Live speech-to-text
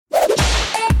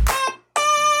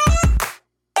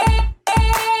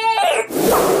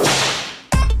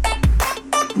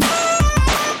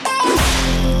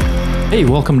Hey,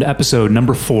 welcome to episode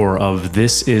number 4 of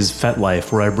This is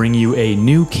FetLife, where I bring you a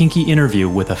new kinky interview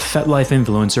with a FetLife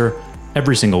influencer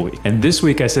every single week. And this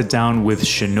week I sit down with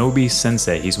Shinobi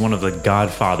Sensei. He's one of the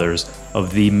godfathers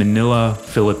of the Manila,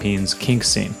 Philippines kink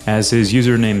scene. As his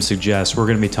username suggests, we're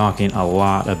going to be talking a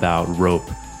lot about rope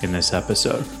in this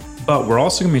episode. But we're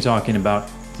also going to be talking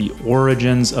about the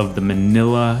origins of the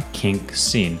Manila kink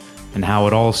scene and how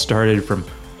it all started from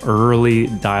early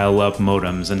dial-up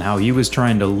modems and how he was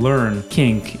trying to learn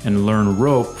kink and learn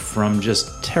rope from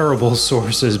just terrible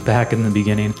sources back in the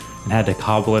beginning and had to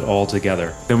cobble it all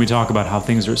together. Then we talk about how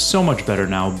things are so much better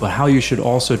now, but how you should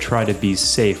also try to be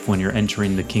safe when you're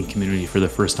entering the kink community for the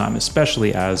first time,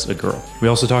 especially as a girl. We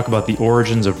also talk about the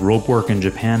origins of rope work in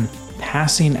Japan,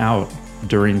 passing out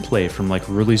during play from like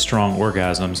really strong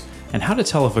orgasms, and how to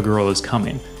tell if a girl is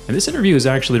coming. And this interview is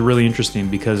actually really interesting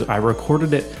because I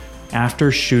recorded it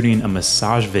after shooting a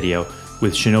massage video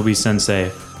with Shinobi Sensei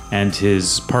and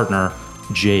his partner,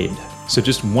 Jade. So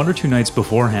just 1 or 2 nights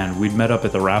beforehand, we'd met up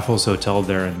at the Raffles Hotel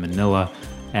there in Manila,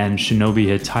 and Shinobi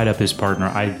had tied up his partner.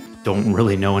 I don't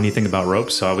really know anything about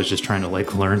ropes, so I was just trying to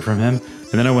like learn from him.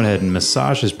 And then I went ahead and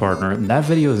massaged his partner, and that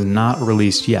video is not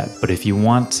released yet, but if you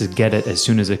want to get it as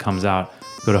soon as it comes out,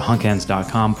 go to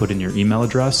hunkhands.com, put in your email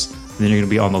address, and then you're gonna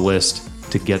be on the list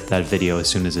to get that video as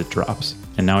soon as it drops.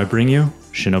 And now I bring you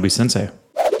Shinobi Sensei.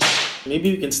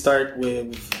 Maybe we can start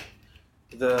with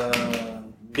the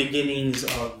beginnings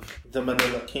of the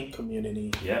Manila kink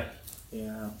community. Yeah.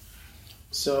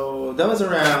 So that was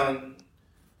around,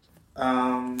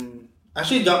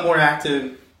 actually it got more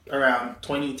active around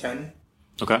 2010.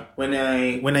 Okay. When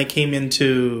I came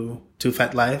into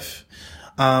FetLife,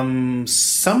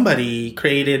 somebody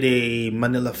created a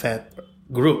Manila Fet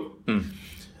group.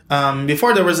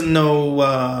 Before there was no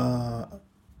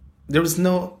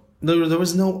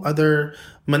other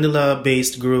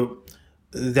Manila-based group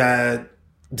that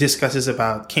discusses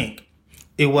about kink.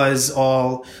 It was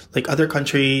all like other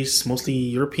countries, mostly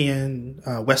European,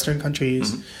 Western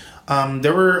countries.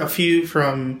 There were a few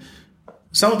from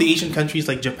some of the Asian countries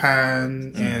like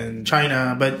Japan and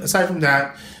China, but aside from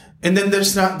that, and then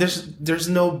there's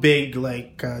no big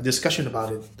like discussion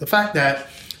about it. The fact that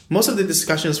most of the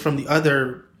discussions from the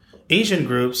other Asian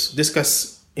groups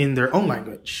discuss in their own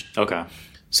language. Okay.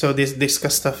 So they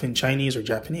discuss stuff in Chinese or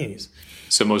Japanese.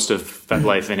 So most of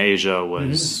FetLife in Asia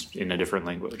was in a different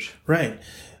language. Right.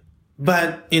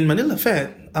 But in Manila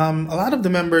Fet, a lot of the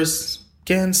members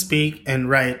can speak and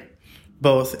write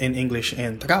both in English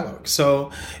and Tagalog.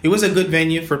 So it was a good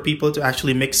venue for people to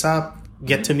actually mix up,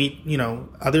 get to meet,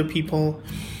 other people.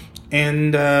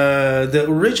 And the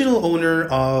original owner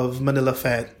of Manila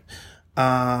Fet,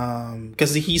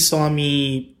 because he saw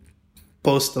me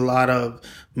post a lot of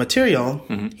material,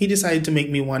 he decided to make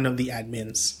me one of the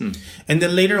admins. And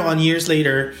then later on, years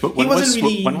later, when was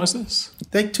this?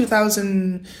 Like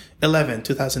 2011,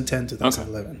 2010,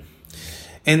 2011. Okay.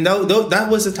 And that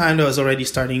was the time that I was already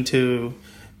starting to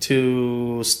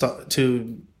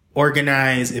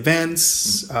organize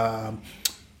events,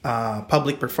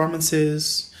 public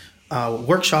performances,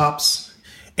 workshops,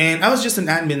 and I was just an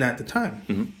admin at the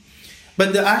time.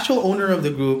 But the actual owner of the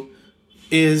group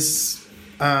is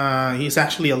he's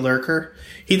actually a lurker.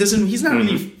 He's not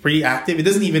really pretty active. He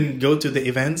doesn't even go to the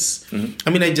events.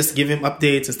 I mean, I just give him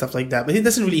updates and stuff like that, but he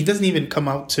doesn't even come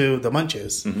out to the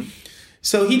munches.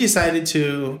 So he decided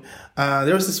to,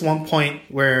 there was this one point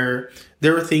where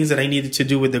there were things that I needed to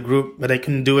do with the group, but I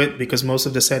couldn't do it because most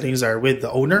of the settings are with the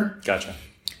owner. Gotcha.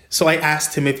 So I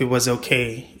asked him if it was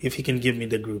okay, if he can give me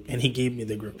the group, and he gave me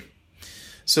the group.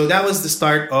 So that was the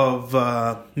start of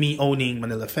me owning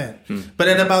Manila Fet. But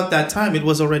at about that time, it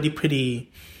was already pretty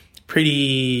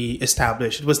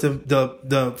established. It was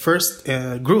the first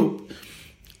group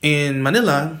in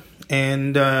Manila,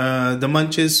 and the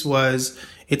munches was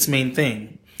its main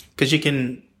thing because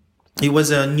it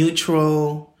was a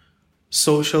neutral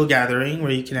social gathering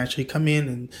where you can actually come in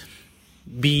and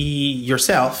be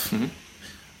yourself in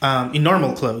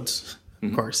normal clothes.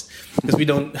 Of course, because we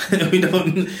don't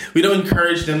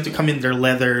encourage them to come in their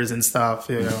leathers and stuff.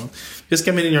 Just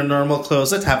come in your normal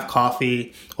clothes. Let's have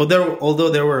coffee.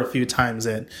 Although there were a few times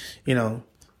that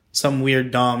some weird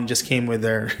dom just came with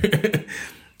their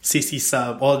CC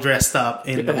sub all dressed up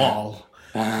in the mall.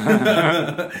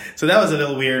 So that was a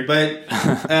little weird, but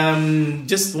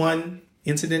just one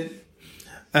incident.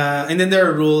 And then there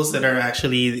are rules that are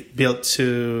actually built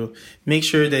to make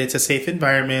sure that it's a safe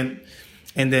environment.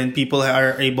 And then people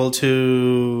are able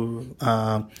to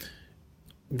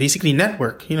basically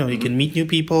network. You can meet new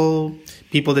people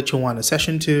that you want a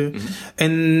session to,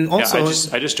 and also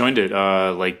I just joined it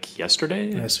like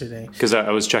yesterday because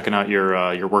I was checking out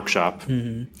your workshop.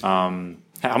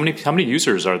 How many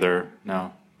users are there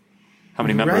now? How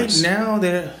many members? Right now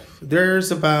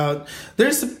there's about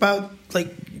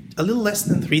like a little less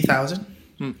than 3,000.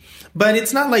 But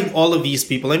it's not like all of these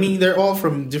people. I mean, they're all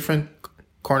from different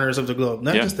corners of the globe,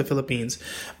 not just the Philippines.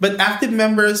 But active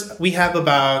members, we have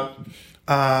about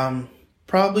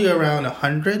probably around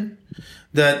 100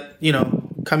 that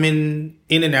come in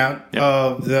and out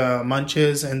of the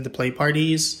munches and the play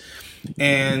parties.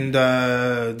 And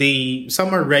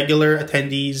some are regular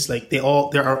attendees, like they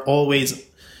are always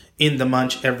in the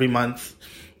munch every month.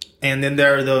 And then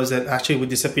there are those that actually would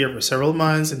disappear for several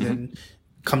months and then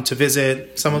come to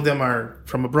visit. Some of them are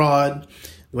from abroad.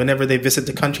 Whenever they visit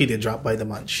the country, they drop by the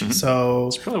munch. So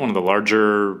it's probably one of the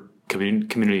larger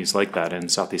communities like that in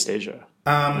Southeast Asia.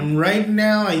 Right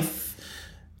now, I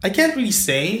can't really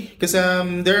say because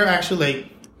there are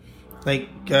actually like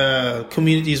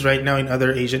communities right now in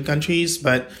other Asian countries,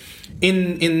 but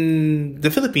in the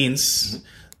Philippines,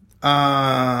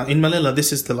 in Manila,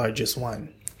 this is the largest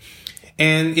one.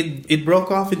 And it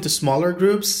broke off into smaller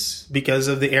groups because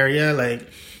of the area. Like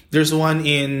there's one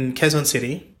in Quezon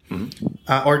City,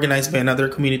 organized by another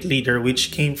community leader,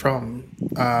 which came from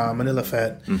Manila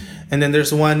Fed. And then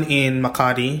there's one in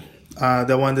Makati,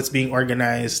 the one that's being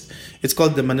organized. It's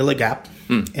called the Manila Gap.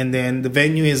 And then the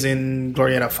venue is in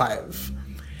Glorieta 5.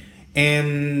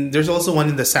 And there's also one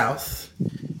in the south.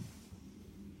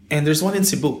 And there's one in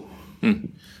Cebu.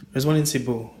 There's one in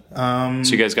Cebu. So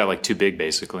you guys got like too big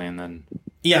basically, and then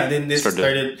then this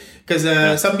started because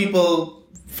some people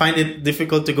find it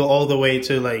difficult to go all the way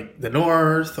to like the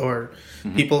north, or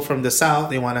people from the south,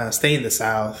 they want to stay in the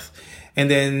south, and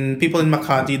then people in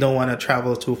Makati don't want to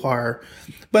travel too far.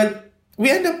 But we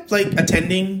end up like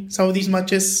attending some of these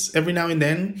matches every now and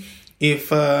then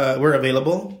if we're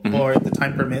available or if the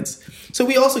time permits. So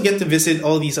we also get to visit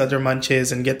all these other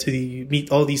munches and get to meet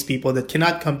all these people that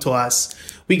cannot come to us.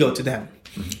 We go to them.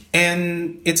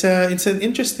 And it's an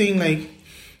interesting like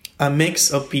a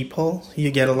mix of people. You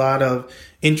get a lot of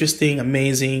interesting,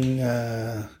 amazing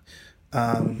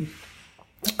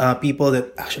people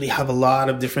that actually have a lot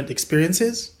of different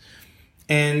experiences.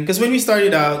 And because when we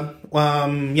started out,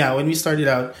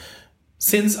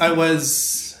 since I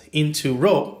was into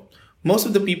rope, most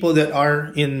of the people that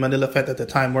are in Manila Fed at the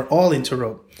time were all into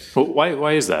rope. Well,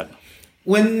 why is that?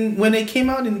 When I came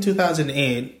out in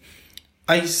 2008,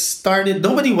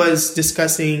 nobody was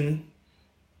discussing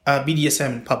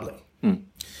BDSM in public.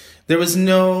 There was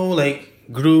no like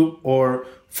group or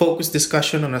focused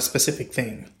discussion on a specific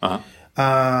thing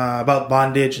about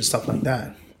bondage and stuff like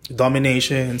that.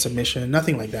 Domination, submission,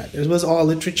 nothing like that. It was all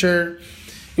literature.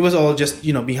 It was all just,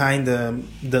 behind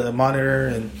the monitor,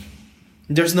 and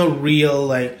there's no real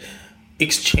like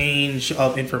exchange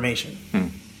of information.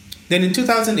 Then in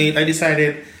 2008, I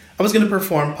decided I was going to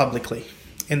perform publicly.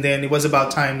 And then it was about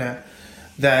time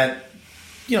that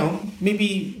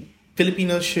maybe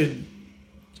Filipinos should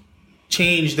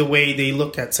change the way they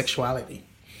look at sexuality.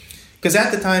 Because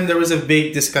at the time, there was a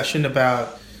big discussion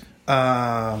about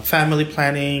family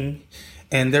planning.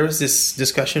 And there was this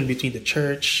discussion between the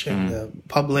church and the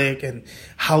public and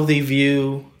how they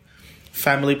view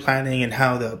family planning and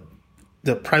how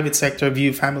the private sector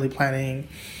view family planning.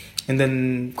 And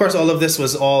then, of course, all of this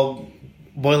was all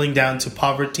boiling down to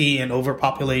poverty and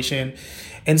overpopulation.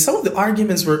 And some of the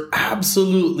arguments were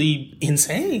absolutely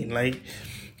insane. Like,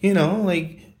 how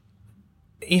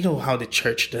the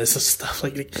church does stuff.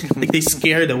 Like they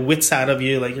scare the wits out of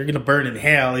you. Like, you're going to burn in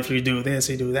hell if you do this,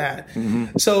 you do that.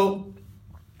 So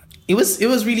it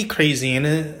was really crazy. And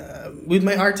with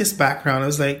my artist background,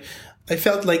 I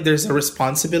felt like there's a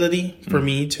responsibility for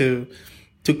me to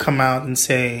come out and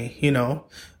say,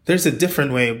 there's a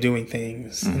different way of doing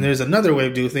things, and there's another way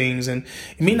of doing things, and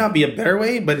it may not be a better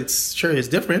way, but it sure is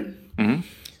different.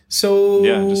 So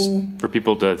just for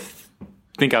people to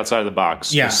think outside of the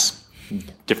box. Just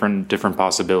different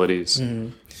possibilities,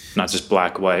 not just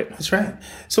black white. That's right.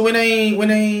 So when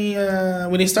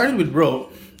I started with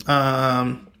rope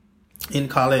in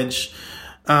college,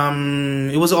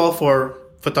 it was all for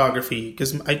photography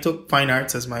because I took fine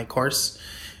arts as my course.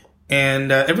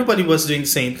 And everybody was doing the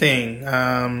same thing.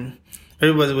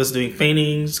 Everybody was doing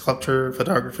painting, sculpture,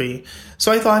 photography.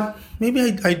 So I thought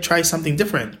maybe I'd try something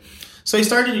different. So I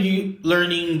started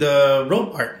learning the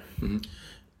rope art,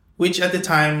 which at the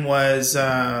time was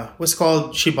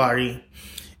called shibari.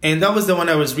 And that was the one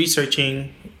I was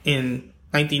researching in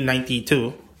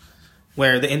 1992,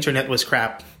 where the internet was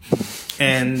crap.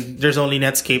 And there's only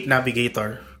Netscape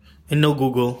Navigator. and no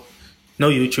Google, no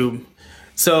YouTube.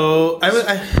 So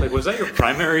was that your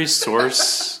primary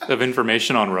source of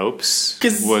information on ropes?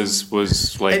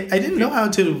 Was like I didn't know how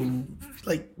to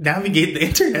like navigate the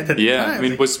internet at the time. I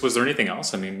mean, was there anything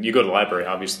else? I mean, you go to the library,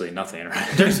 obviously nothing, right?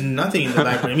 There's nothing in the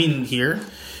library. I mean, here.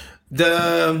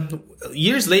 The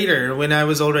years later, when I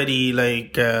was already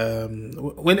like,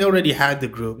 when I already had the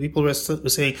group, people were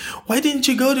saying, "Why didn't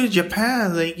you go to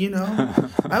Japan?" Like,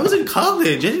 I was in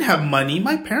college. I didn't have money.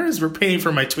 My parents were paying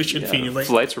for my tuition fee. Like,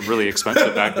 flights were really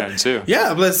expensive back then too.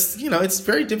 Yeah, plus it's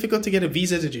very difficult to get a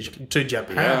visa to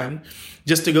Japan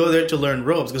just to go there to learn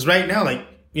ropes. Because right now, like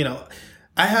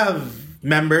I have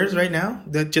members right now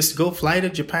that just go fly to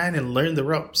Japan and learn the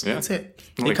ropes. Yeah. That's it.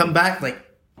 They come back like,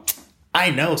 I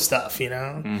know stuff,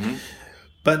 Mm-hmm.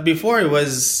 But before it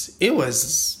was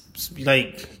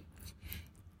like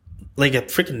a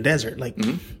freaking desert. Like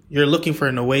you're looking for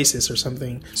an oasis or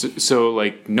something. So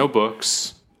like no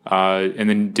books. And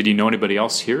then did you know anybody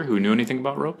else here who knew anything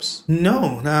about ropes?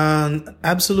 No,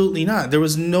 absolutely not. There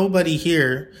was nobody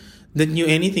here that knew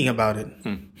anything about it.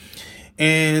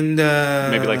 And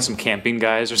maybe like some camping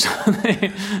guys or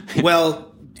something. Well,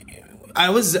 I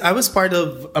was part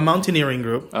of a mountaineering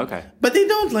group. Okay. But they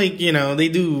don't they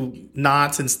do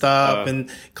knots and stuff and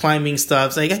climbing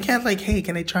stuff. So like I can't like, hey,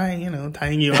 can I try,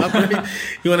 tying you up?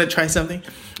 You want to try something?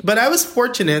 But I was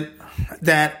fortunate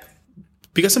that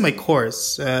because of my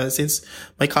course, since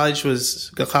my college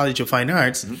was the College of Fine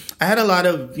Arts, I had a lot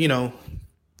of,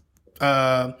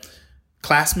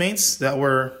 classmates that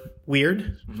were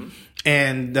weird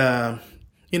and,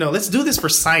 let's do this for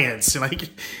science. Like,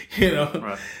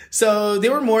 Right. So they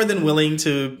were more than willing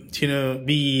to,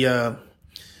 be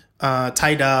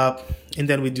tied up, and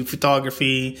then we do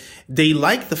photography. They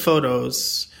liked the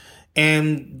photos,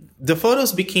 and the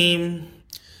photos became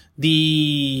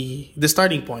the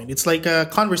starting point. It's like a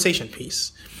conversation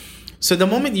piece. So the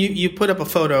moment you put up a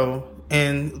photo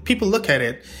and people look at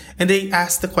it and they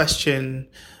ask the question,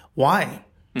 why?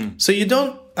 So you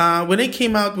don't, when they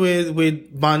came out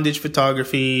with bondage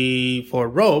photography for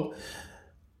rope,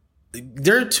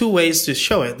 there are two ways to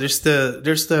show it. There's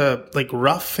the like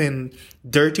rough and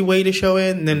dirty way to show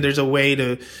it, and then there's a way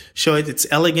to show it. It's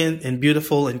elegant and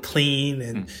beautiful and clean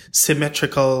and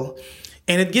symmetrical,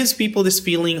 and it gives people this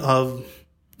feeling of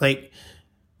like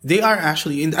they are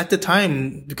actually at the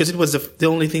time, because it was the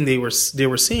only thing they were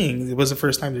seeing. It was the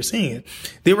first time they're seeing it.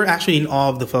 They were actually in awe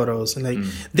of the photos, and like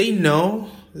they know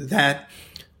that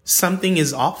something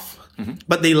is off,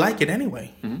 but they like it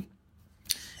anyway.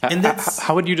 And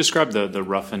how would you describe the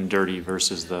rough and dirty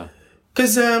versus the?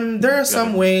 Because there are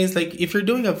some ways, like if you're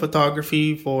doing a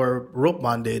photography for rope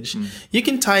bondage, you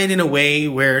can tie it in a way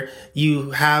where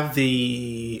you have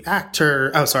the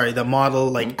model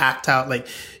like act out like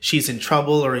she's in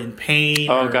trouble or in pain.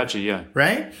 Oh, gotcha, yeah.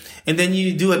 Right? And then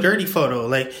you do a dirty photo,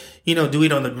 like, do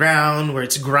it on the ground where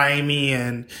it's grimy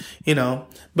and,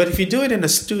 But if you do it in a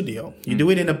studio, you do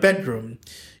it in a bedroom,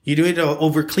 you do it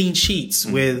over clean sheets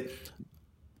with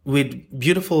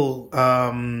beautiful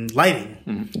lighting,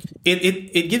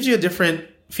 it gives you a different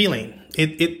feeling.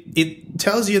 It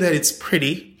tells you that it's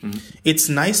pretty, it's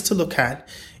nice to look at,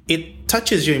 it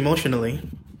touches you emotionally,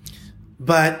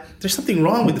 but there's something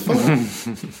wrong with the photo.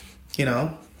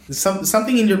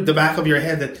 Something in the back of your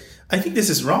head that I think this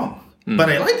is wrong, but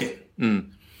I like it.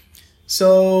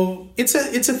 So it's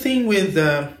a thing with.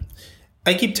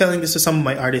 I keep telling this to some of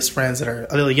my artist friends that are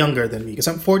a little younger than me, because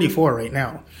I'm 44 right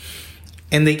now.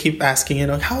 And they keep asking,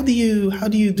 how do you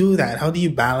do that? How do you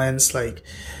balance like,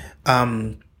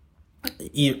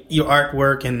 your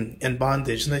artwork and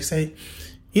bondage? And I say,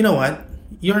 you know what?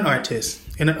 You're an artist,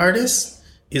 and an artist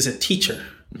is a teacher.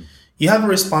 You have a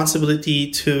responsibility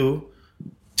to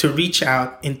reach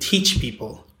out and teach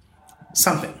people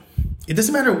something. It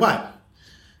doesn't matter what.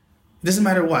 It doesn't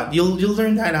matter what. You'll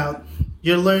learn that out.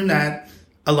 You'll learn that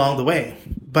along the way.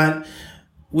 But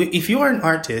if you are an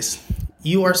artist,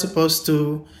 you are supposed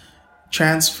to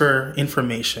transfer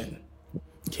information.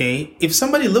 Okay? If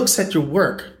somebody looks at your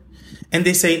work and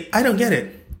they say, I don't get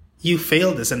it, you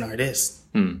failed as an artist.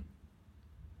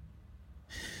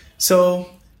 So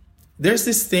there's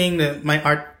this thing that my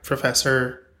art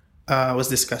professor was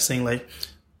discussing, like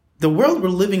the world we're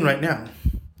living right now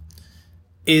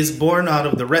is born out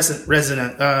of the residue?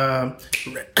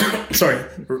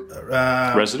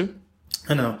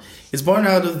 I know. It's born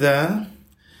out of the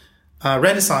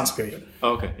Renaissance period.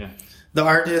 Oh, okay, yeah. The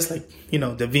artists like,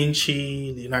 Da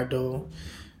Vinci, Leonardo,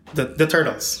 the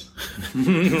turtles.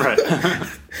 Right.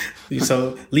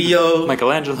 So Leo,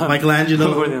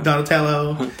 Michelangelo,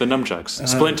 Donatello. The nunchucks.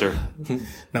 Splinter.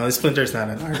 No, Splinter's not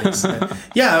an artist.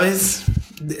 Yeah,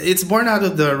 it's born out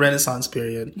of the Renaissance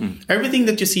period. Everything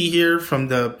that you see here, from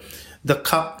the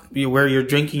cup where you're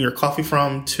drinking your coffee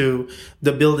from to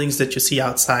the buildings that you see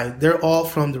outside, they're all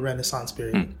from the Renaissance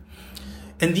period.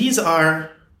 And these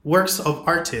are works of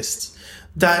artists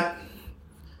that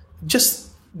just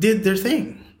did their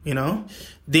thing, you know.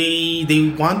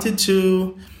 They wanted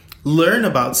to learn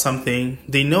about something.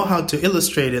 They know how to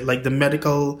illustrate it, like the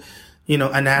medical, you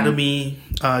know, anatomy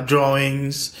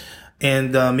drawings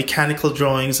and the mechanical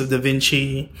drawings of Da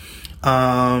Vinci,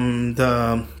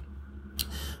 the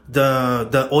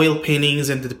oil paintings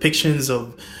and the depictions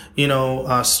of, you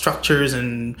know, structures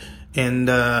and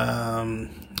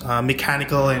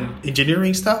mechanical and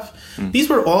engineering stuff. These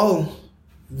were all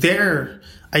their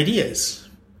ideas.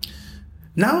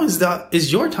 Now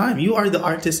is your time. You are the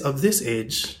artist of this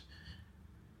age.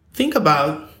 Think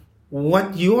about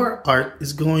what your art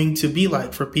is going to be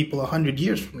like for people 100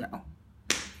 years from now.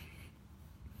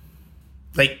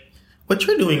 Like what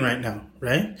you're doing right now,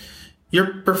 right?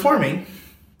 You're performing.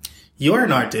 You're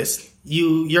an artist.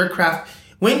 Your craft.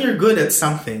 When you're good at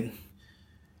something,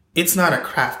 it's not a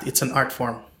craft. It's an art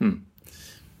form.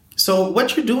 So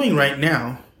what you're doing right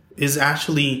now is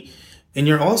actually, and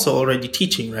you're also already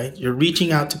teaching, right? You're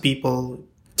reaching out to people,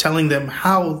 telling them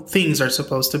how things are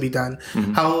supposed to be done,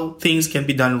 how things can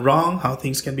be done wrong, how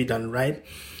things can be done right.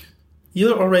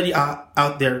 You're already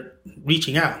out there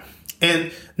reaching out.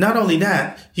 And not only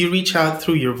that, you reach out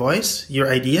through your voice, your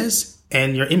ideas,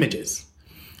 and your images.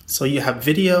 So you have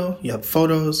video, you have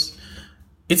photos.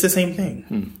 It's the same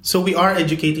thing. So we are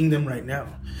educating them right now.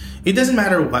 It doesn't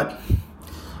matter what.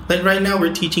 Like right now,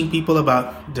 we're teaching people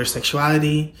about their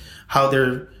sexuality, how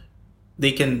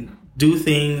they can do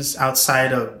things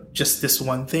outside of just this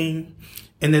one thing.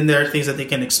 And then there are things that they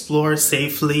can explore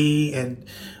safely and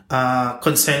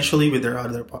consensually with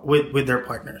their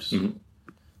partners.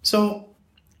 So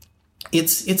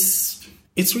it's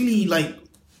really like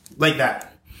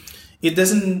that. It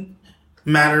doesn't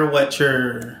matter what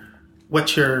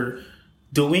you're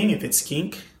doing, if it's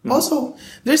kink. Also,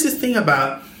 there's this thing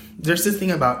about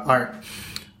art.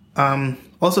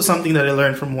 Also something that I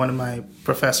learned from one of my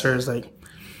professors, like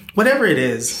whatever it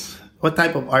is, what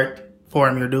type of art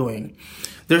form you're doing,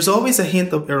 there's always a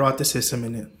hint of eroticism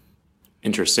in it.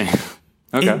 Interesting.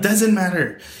 Okay. It doesn't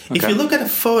matter. Okay. If you look at a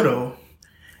photo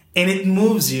and it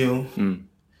moves you,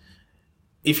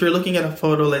 if you're looking at a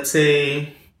photo, let's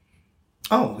say,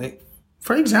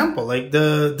 for example, like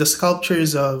the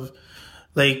sculptures of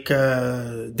like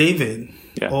David,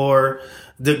 or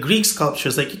the Greek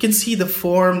sculptures, like you can see the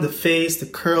form, the face, the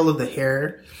curl of the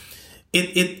hair.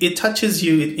 It touches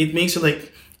you. It makes you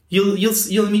like you'll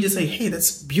immediately say, "Hey,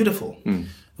 that's beautiful."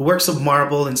 Works of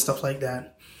marble and stuff like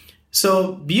that.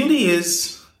 So beauty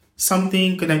is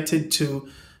something connected to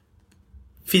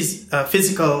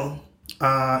physical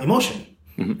emotion,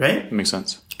 right? Makes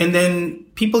sense. And then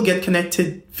people get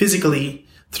connected physically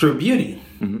through beauty.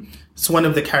 It's one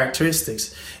of the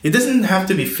characteristics. It doesn't have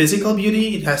to be physical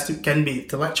beauty. It can be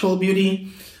intellectual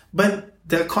beauty, but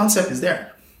the concept is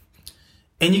there.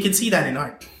 And you can see that in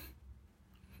art.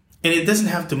 And it doesn't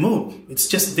have to move. It's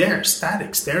just there,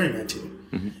 static, staring at you.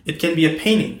 It can be a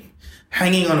painting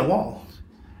hanging on a wall,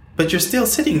 but you're still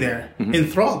sitting there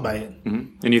enthralled by it.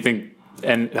 And you think,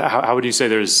 and how would you say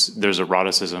there's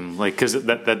eroticism? Like, cause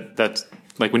that's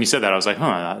like when you said that, I was like,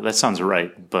 that sounds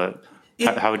right. But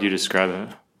how would you describe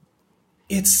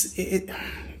it?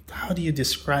 How do you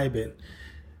describe it?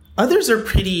 Others are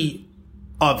pretty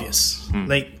obvious.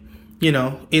 Like, you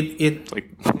know, it's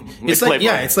like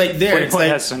there. It's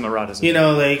like has some eroticism. You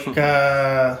know, like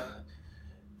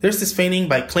there's this painting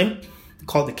by Kink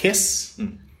called The Kiss.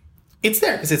 It's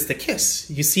there because it's the kiss.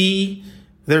 You see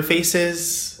their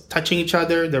faces touching each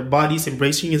other, their bodies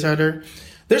embracing each other.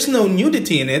 There's no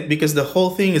nudity in it because the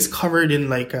whole thing is covered in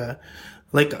like a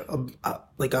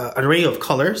array of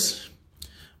colors.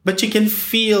 But you can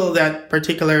feel that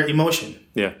particular emotion.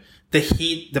 Yeah. The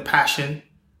heat, the passion.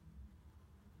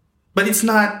 But it's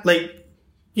not like,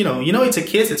 you know it's a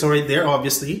kiss. It's already there,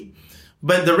 obviously.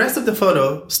 But the rest of the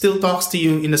photo still talks to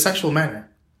you in a sexual manner.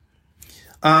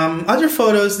 Other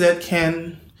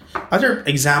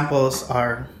examples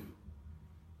are,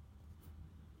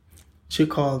 what you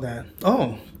call that?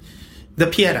 Oh, the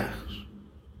Pieta.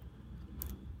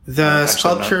 The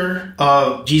sculpture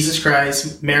of Jesus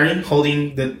Christ, Mary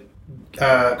holding the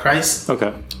Christ,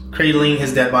 cradling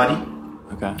his dead body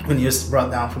when he was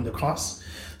brought down from the cross.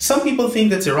 Some people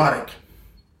think that's erotic.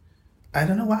 I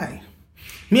don't know why.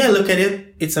 Me, I look at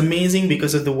it, it's amazing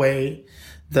because of the way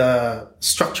the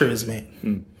structure is made.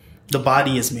 The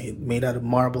body is made out of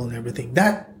marble and everything.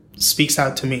 That speaks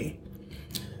out to me.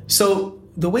 So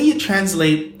the way you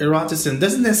translate eroticism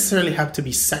doesn't necessarily have to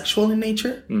be sexual in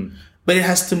nature, but it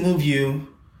has to move you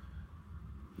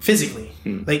physically.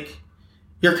 Like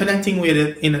you're connecting with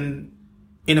it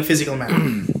in a physical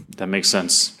manner. That makes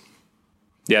sense.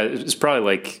 Yeah, it's probably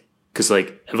like, because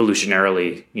like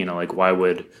evolutionarily, you know, like why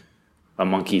would a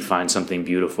monkey find something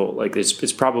beautiful? Like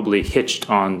it's probably hitched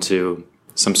onto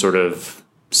some sort of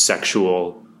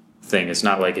sexual thing. It's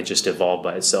not like it just evolved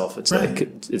by itself. It's like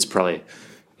it's probably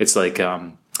like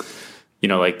you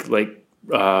know, like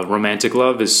romantic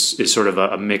love is sort of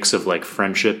a mix of like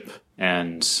friendship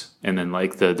and then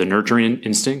like the nurturing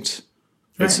instinct.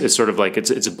 It's sort of like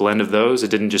it's a blend of those. It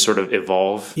didn't just sort of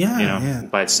evolve,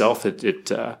 by itself.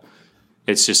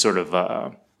 It's just sort of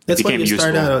that's why became you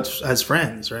useful. start out as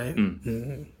friends, right?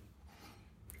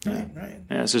 Right.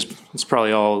 Yeah, it's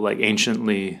probably all like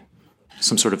anciently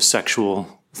some sort of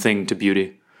sexual thing to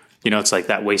beauty. You know, it's like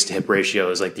that waist to hip ratio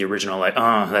is like the original, like,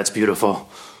 that's beautiful.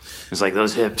 It's like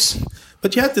those hips.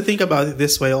 But you have to think about it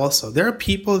this way also. There are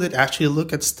people that actually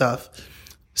look at stuff,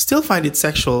 still find it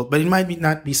sexual, but it might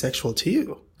not be sexual to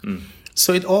you.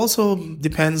 So it also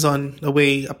depends on the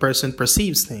way a person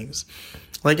perceives things.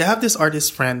 Like I have this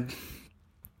artist friend.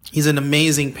 He's an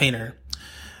amazing painter,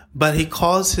 but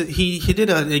he did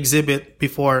an exhibit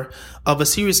before of a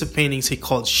series of paintings he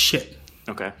called shit.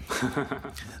 Okay.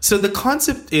 So the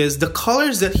concept is the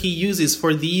colors that he uses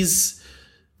for these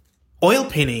oil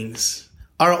paintings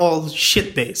are all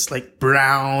shit based, like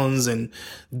browns and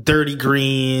dirty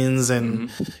greens and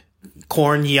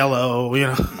corn yellow, you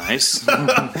know. Nice.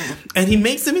 And he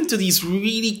makes them into these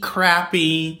really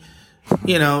crappy,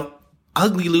 you know,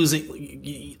 ugly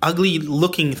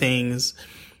looking things.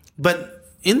 But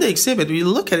in the exhibit, we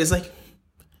look at it, it's like,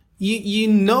 you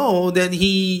know that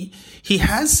he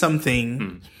has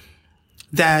something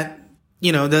that,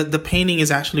 you know, the painting is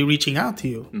actually reaching out to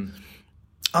you.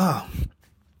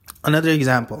 Another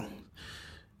example,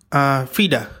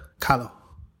 Frida Kahlo.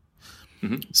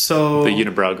 So the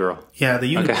unibrow girl. Yeah,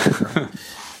 the unibrow girl.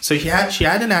 So she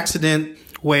had an accident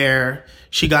where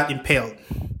she got impaled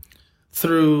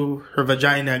through her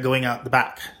vagina going out the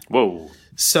back. Whoa.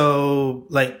 So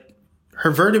like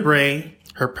her vertebrae,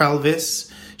 her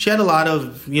pelvis, she had a lot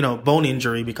of, you know, bone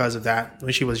injury because of that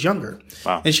when she was younger.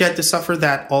 Wow. And she had to suffer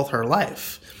that all her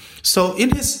life. So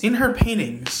in her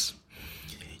paintings,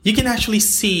 you can actually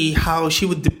see how she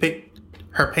would depict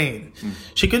her pain.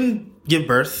 She couldn't give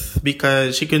birth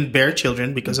because she couldn't bear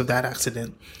children because of that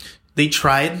accident. They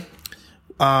tried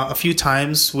a few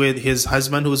times with his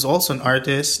husband, who was also an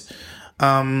artist.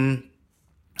 Forgot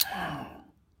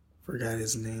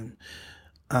his name.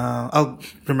 I'll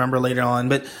remember later on.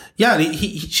 But yeah,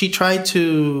 she tried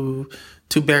to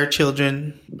bear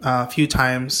children a few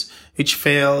times, which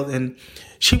failed, and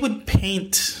she would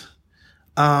paint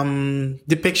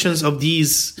depictions of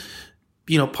these,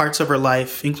 you know, parts of her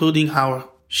life, including how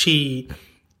she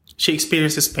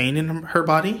experiences pain in her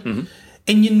body.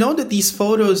 And you know that these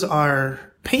photos are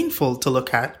painful to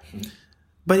look at,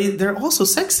 but they're also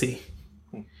sexy.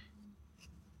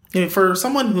 You know, for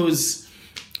someone who's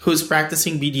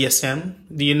practicing BDSM,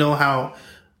 do you know how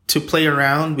to play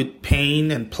around with pain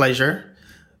and pleasure?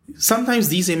 Sometimes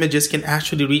these images can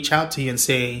actually reach out to you and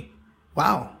say,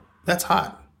 wow, that's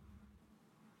hot.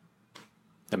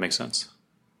 That makes sense.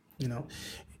 You know,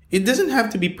 it doesn't have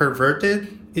to be perverted.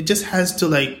 It just has to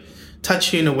like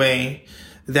touch you in a way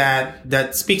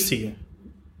that speaks to you,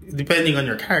 depending on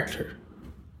your character.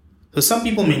 So some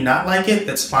people may not like it.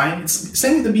 That's fine. It's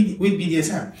same with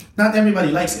BDSM. Not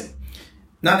everybody likes it.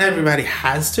 Not everybody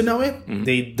has to know it.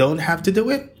 They don't have to do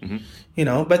it. You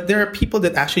know, but there are people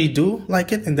that actually do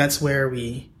like it, and that's where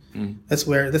that's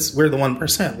where the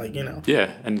 1%. Like, you know.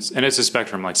 Yeah, and it's a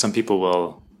spectrum. Like some people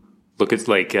will look at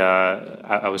like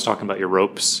I was talking about your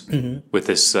ropes with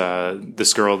this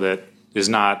girl that is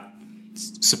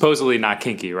supposedly not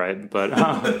kinky, right? But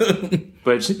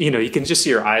but you know, you can just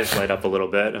see her eyes light up a little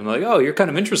bit. I'm like, oh, you're kind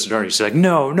of interested, aren't you? She's like,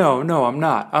 no, I'm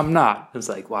not. It's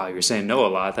like, wow, you're saying no a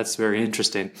lot. That's very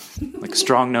interesting. Like a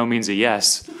strong no means a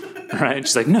yes, right?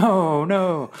 She's like,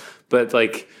 no, but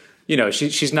like, you know,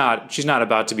 she's not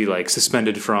about to be like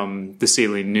suspended from the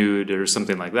ceiling nude or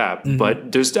something like that.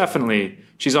 But there's definitely,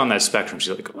 she's on that spectrum.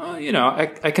 She's like, well, you know,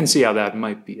 I can see how that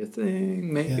might be a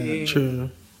thing, maybe. Yeah,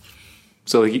 true.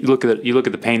 So like, you look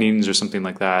at the paintings or something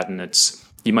like that, and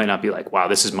you might not be like, wow,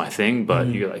 this is my thing, but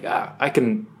you're like, I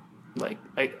can, like,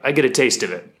 I get a taste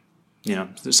of it. You know,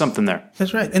 there's something there.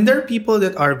 That's right. And there are people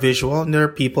that are visual, and there are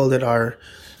people that are,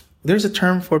 there's a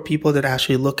term for people that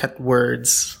actually look at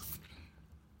words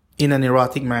in an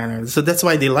erotic manner. So that's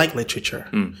why they like literature.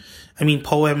 I mean,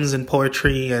 poems and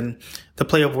poetry and the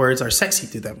play of words are sexy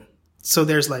to them. So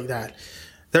there's like that.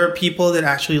 There are people that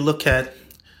actually look at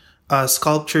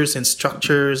sculptures and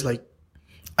structures. Like,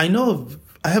 I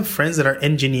have friends that are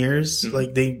engineers. Mm-hmm.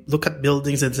 Like, they look at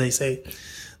buildings and they say,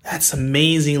 that's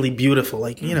amazingly beautiful.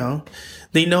 Like, you know,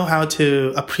 they know how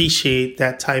to appreciate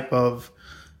that type of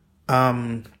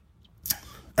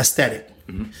aesthetic.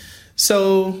 Mm-hmm.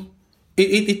 So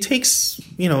it takes,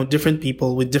 you know, different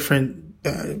people with different,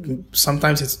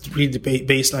 sometimes it's really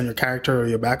based on your character or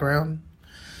your background.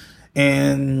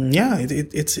 And yeah,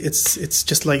 it's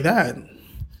just like that.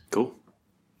 Cool.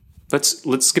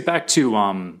 Let's get back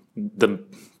to the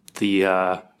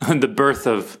birth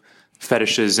of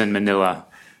fetishes in Manila.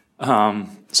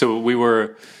 So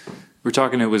we're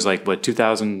talking. It was like what,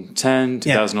 2010,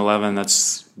 2011. Yeah.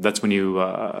 That's when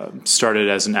you started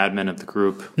as an admin of the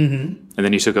group, mm-hmm. and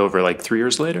then you took over like 3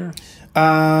 years later.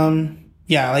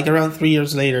 Yeah, like around 3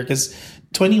 years later, because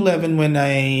 2011 when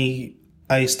I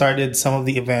started some of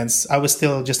the events, I was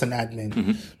still just an admin.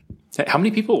 Mm-hmm. Hey, how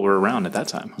many people were around at that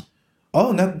time?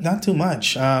 Oh, not too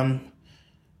much.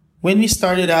 When we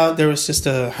started out, there was just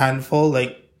a handful,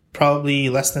 like probably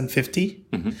less than 50.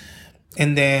 Mm-hmm.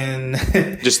 And then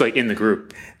just like in the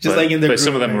group, but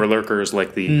some of them were lurkers,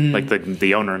 like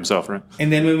the owner himself, right?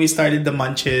 And then when we started the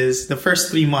munches, the first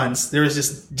 3 months, there was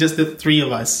just the three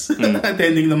of us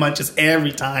attending the munches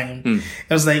every time.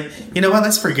 I was like, you know what?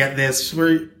 Let's forget this.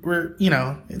 We're you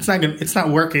know, it's not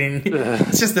working.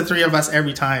 It's just the three of us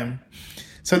every time.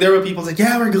 So there were people like,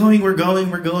 yeah, we're going,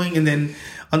 and then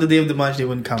on the day of the munch, they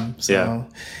wouldn't come. So,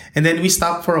 and then we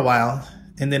stopped for a while,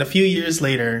 and then a few years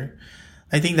later.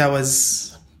 I think it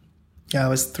was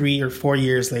 3 or 4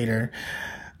 years later.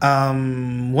 We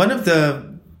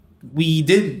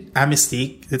did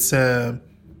Amistique.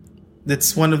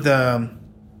 That's one of the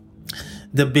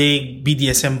big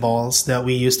BDSM balls that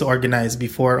we used to organize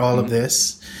before all of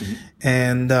this. Mm-hmm.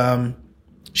 And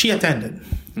she attended.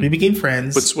 Mm-hmm. We became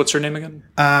friends. What's her name again?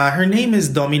 Her name is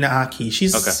Domina Aki.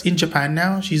 She's in Japan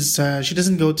now. She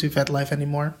doesn't go to FetLife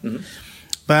anymore. Mm-hmm.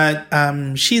 But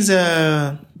she's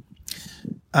a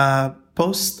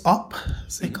post-op,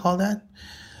 as they call that.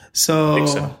 So, I think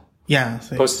so. Yeah.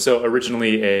 So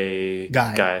originally a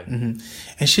guy. Mm-hmm.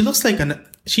 And she looks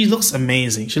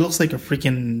amazing. She looks like a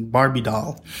freaking Barbie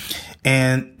doll.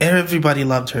 And everybody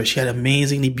loved her. She had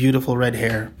amazingly beautiful red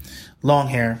hair, long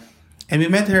hair. And we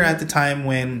met her at the time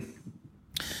when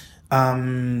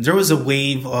there was a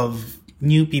wave of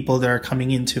new people that are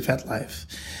coming into FetLife.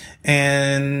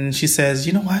 And she says,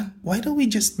 you know what? Why don't we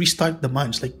just restart the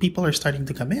munch? Like, people are starting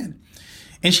to come in.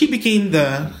 And she became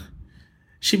the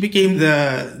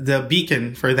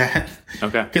beacon for that.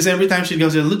 Okay. Because every time she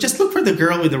goes, just look for the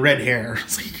girl with the red hair.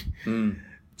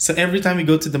 So every time we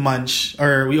go to the munch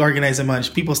or we organize a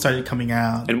munch, people started coming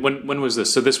out. And when was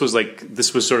this? So this was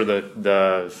sort of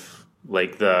the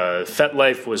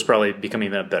FetLife was probably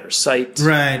becoming a better site.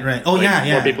 Right. Oh,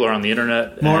 yeah. More people are on the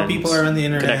internet. More people are on the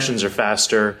internet. Connections are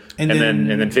faster. And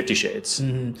then 50 Shades.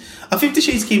 Mm-hmm. 50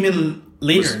 Shades came in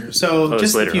later.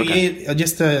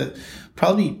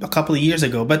 Probably a couple of years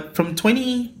ago. But from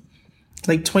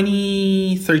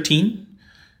 2013,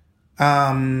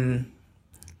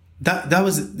 that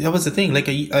was the thing. Like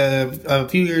a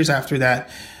few years after that.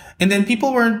 And then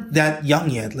people weren't that young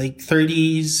yet, like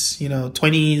 30s,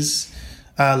 20s,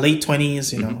 late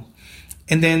 20s, know.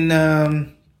 And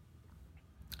then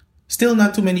still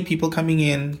not too many people coming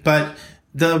in, but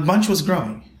the bunch was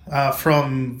growing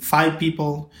from 5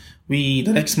 people. The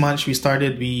next month we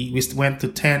went to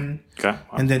 10, okay. Wow.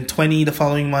 And then 20 the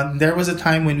following month. There was a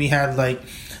time when we had like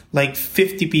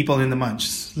 50 people in the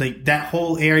munch. Like, that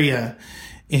whole area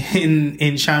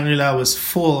in Shangri-La was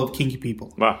full of kinky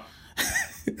people. Wow.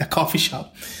 A coffee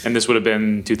shop. And this would have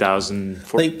been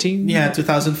 2014?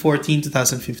 2014,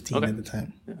 2015 at the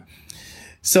time. Yeah.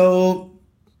 So,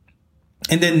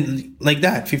 and then like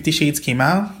that, 50 Shades came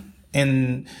out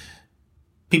and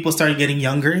people started getting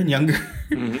younger and younger.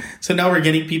 Mm-hmm. So now we're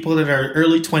getting people that are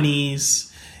early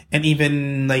 20s and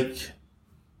even like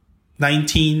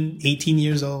 19, 18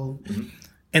 years old. Mm-hmm.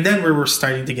 And then we're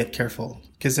starting to get careful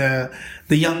because the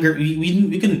younger,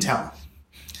 we couldn't tell.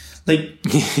 Like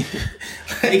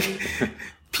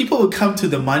people would come to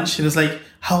the munch and it's like,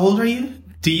 how old are you?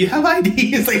 Do you have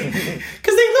ID? It's like,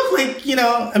 because they look like,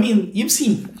 I mean, you've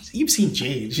seen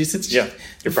Jade.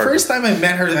 The first time I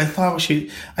met her, I thought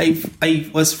I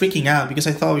was freaking out because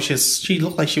I thought she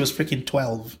looked like she was freaking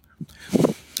 12.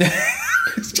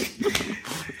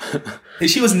 And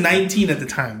she was 19 at the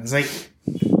time. It's like,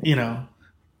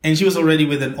 and she was already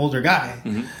with an older guy.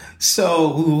 Mm-hmm.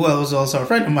 So, who was also a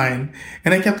friend of mine.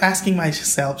 And I kept asking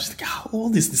myself, just like, how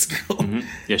old is this girl? Mm-hmm.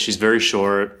 Yeah, she's very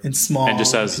short. And small. And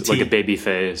just has petite. Like a baby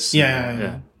face.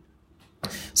 Yeah.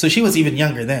 So she was even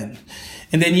younger then.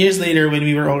 And then years later, when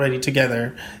we were already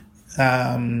together,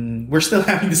 we're still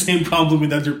having the same problem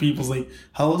with other people's like,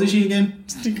 how old is she again?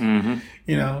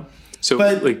 You know. So,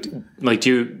 but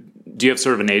do you have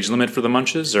sort of an age limit for the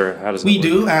munches, or how does that work? We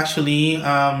do actually.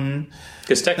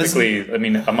 Because technically, I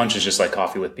mean, a munch is just like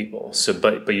coffee with people. So,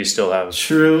 but you still have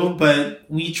true. But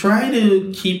we try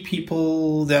to keep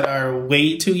people that are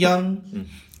way too young.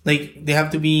 Like they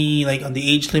have to be like on the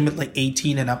age limit, like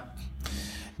 18 and up,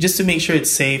 just to make sure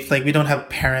it's safe. Like we don't have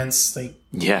parents like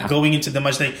going into the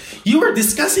munch like you were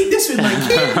discussing this with my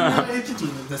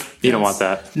kid. You don't want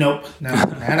that. Nope, no,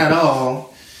 not at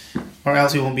all. Or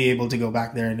else we won't be able to go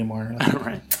back there anymore. Like,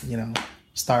 right. You know,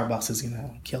 Starbucks is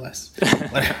gonna kill us.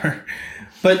 Whatever.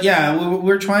 But yeah,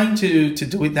 we're trying to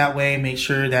do it that way. Make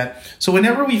sure that so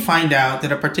whenever we find out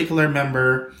that a particular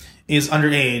member is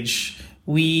underage,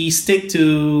 we stick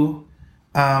to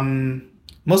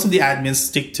most of the admins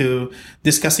stick to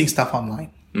discussing stuff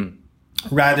online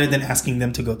rather than asking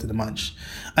them to go to the munch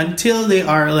until they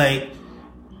are like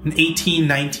 18,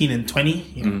 19, and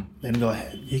 20, then go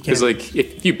ahead. Because like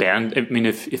if you ban, I mean,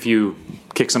 if you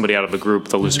kick somebody out of a group,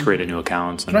 they'll just create a new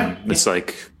account. And it's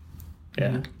like,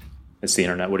 it's the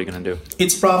internet. What are you going to do?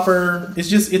 It's proper. It's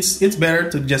just, it's better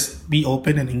to just be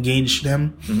open and engage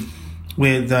them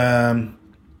with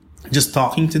just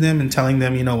talking to them and telling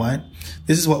them, you know what,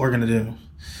 this is what we're going to do.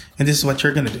 And this is what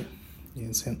you're going to do.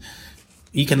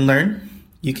 You can learn.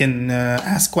 You can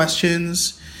ask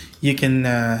questions. You can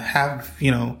have,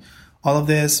 you know, all of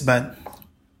this, but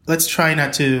let's try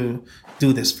not to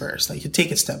do this first. Like you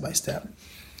take it step by step.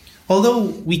 Although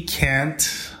we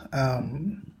can't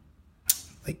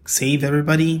like save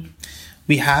everybody,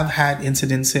 we have had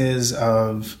incidences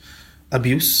of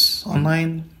abuse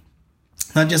online,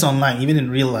 not just online, even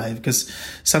in real life, because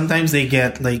sometimes they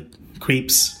get like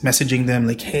creeps messaging them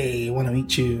like, hey, I want to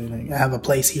meet you, like, I have a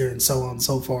place here, and so on and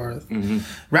so forth.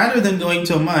 Rather than going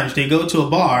to a munch, they go to a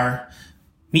bar,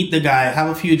 meet the guy, have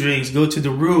a few drinks, go to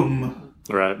the room,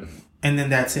 right, and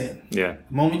then that's it. Yeah.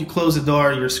 The moment you close the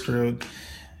door, you're screwed.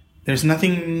 There's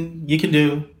nothing you can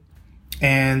do,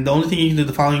 and the only thing you can do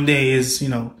the following day is, you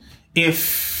know,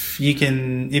 if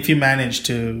you manage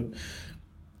to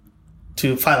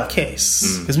file a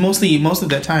case, because most of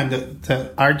the time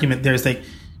the argument there is like,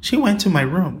 she went to my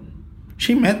room.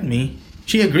 She met me.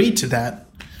 She agreed to that.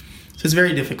 So it's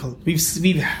very difficult.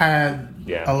 We've had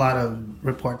a lot of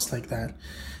reports like that.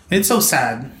 And it's so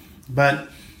sad. But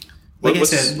like I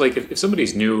said, like if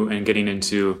somebody's new and getting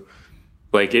into,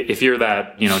 like if you're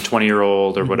that, you know,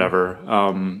 20-year-old or whatever,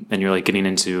 and you're like getting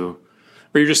into,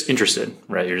 or you're just interested,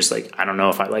 right? You're just like, I don't know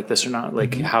if I like this or not.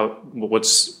 Like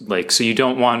what's like, so you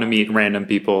don't want to meet random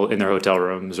people in their hotel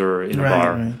rooms or in a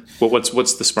bar. Right. Well,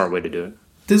 what's the smart way to do it?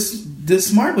 The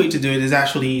smart way to do it is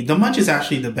actually, the munch is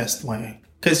actually the best way.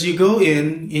 Because you go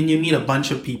in and you meet a bunch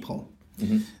of people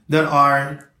that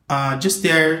are just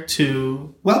there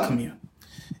to welcome you.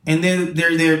 And then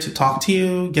they're there to talk to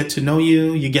you, get to know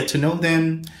you, you get to know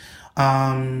them,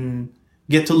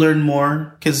 get to learn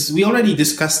more. Because we already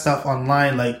discussed stuff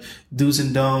online like do's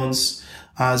and don'ts,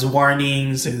 as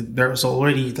warnings. And there's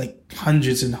already like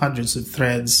hundreds and hundreds of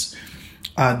threads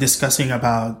discussing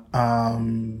about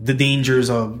the dangers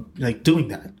of like doing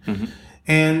that.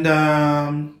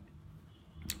 And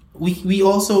we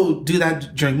also do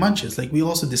that during munches. Like we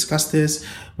also discuss this.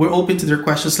 We're open to their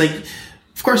questions. Like,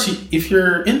 of course, if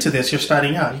you're into this, you're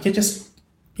starting out. You can't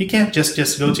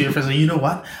just go to your friends and, you know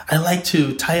what, I like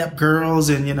to tie up girls,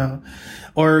 and you know,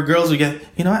 or girls who get,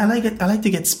 you know, I like to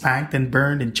get spanked and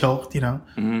burned and choked. You know,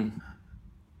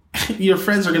 your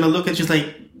friends are gonna look at you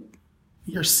like,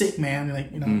 you're sick, man.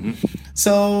 Like, you know.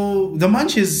 So the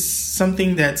munch is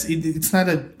something that's,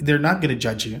 they're not going to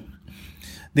judge you.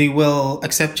 They will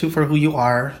accept you for who you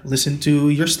are, listen to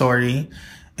your story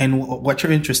and what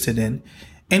you're interested in.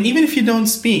 And even if you don't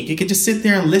speak, you can just sit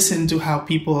there and listen to how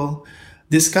people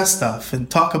discuss stuff and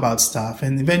talk about stuff.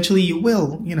 And eventually you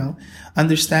will, you know,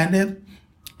 understand it.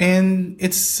 And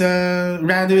it's,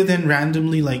 rather than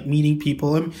randomly like meeting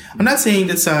people. I'm not saying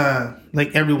that's,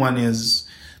 like everyone is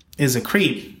a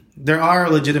creep. There are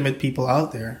legitimate people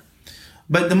out there,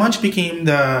 but the munch became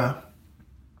the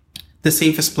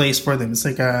safest place for them. It's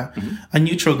like a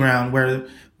neutral ground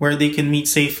where they can meet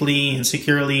safely and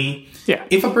securely. Yeah.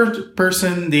 If a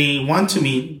person they want to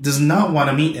meet does not want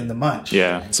to meet in the munch,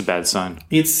 it's a bad sign.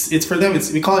 It's for them.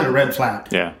 We call it a red flag.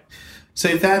 Yeah. So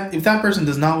if that person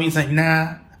does not meet, it's like,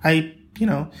 nah, I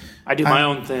do my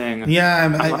own thing.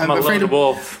 Yeah, I'm afraid of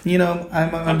wolf. You know,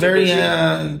 I'm very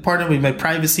important with my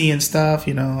privacy and stuff.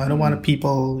 You know, I don't want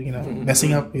people, you know,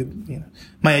 messing up with, you know,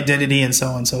 my identity and so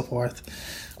on and so forth.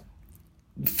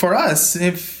 For us,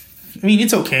 if I mean,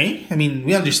 it's okay. I mean,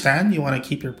 we understand you want to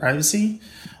keep your privacy,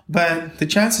 but the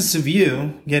chances of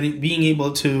you being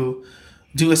able to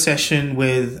do a session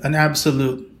with an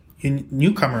absolute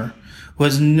newcomer who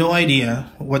has no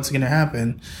idea what's going to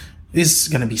happen is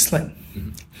going to be slim. Mm-hmm.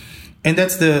 And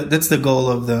that's the goal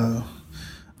of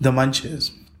the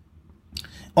munches.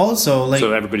 Also, like,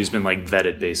 so everybody's been like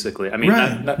vetted, basically. I mean,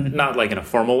 right. not like in a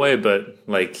formal way, but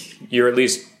like you're at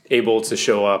least able to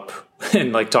show up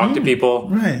and like talk to people,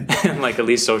 right? And like at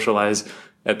least socialize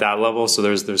at that level. So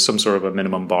there's some sort of a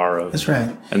minimum bar of. That's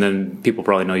right. And then people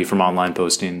probably know you from online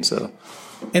posting. So.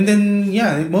 And then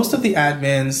most of the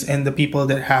admins and the people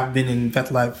that have been in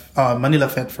FetLife, Manila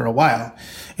Fet for a while,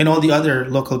 and all the other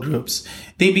local groups,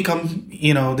 they become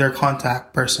their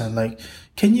contact person. Like,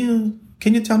 can you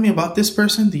tell me about this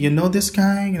person? Do you know this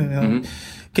guy?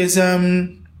 Because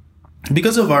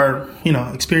because of our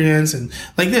experience and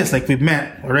like we've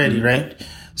met already, right?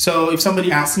 So if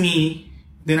somebody asks me,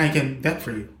 then I can vet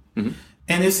for you. Mm-hmm.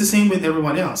 And it's the same with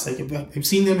everyone else. Like if I've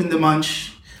seen them in the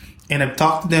munch and I've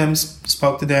talked to them,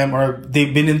 spoke to them, or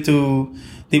they've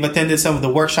attended some of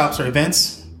the workshops or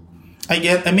events, I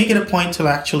make it a point to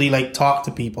actually like talk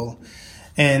to people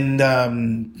and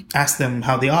ask them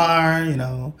how they are,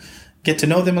 get to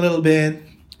know them a little bit.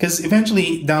 Because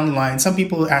eventually down the line, some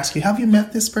people ask you, have you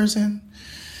met this person?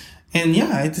 And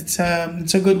it's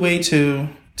a good way to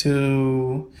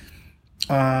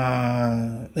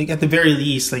like at the very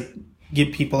least, like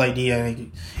give people idea. Like,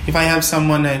 if I have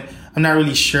someone that I'm not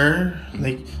really sure,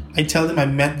 like I tell them I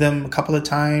met them a couple of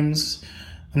times.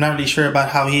 I'm not really sure about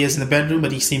how he is in the bedroom,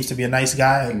 but he seems to be a nice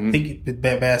guy. I think it'd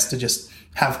be best to just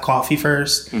have coffee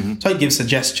first. Mm-hmm. So I give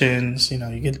suggestions.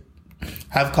 You could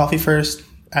have coffee first.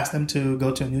 Ask them to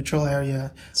go to a neutral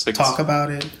area, like, talk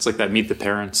about it. It's like that Meet the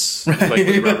Parents, right.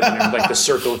 like the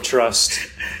circle of trust.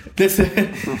 That's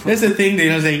the thing.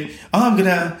 They like, I'm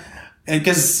gonna,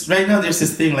 because right now there's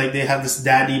this thing like they have this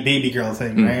daddy baby girl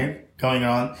thing, right, going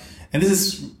on, and this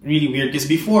is really weird because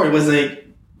before it was like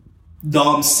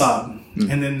dom sub,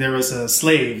 and then there was a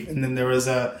slave, and then there was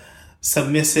a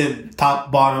submissive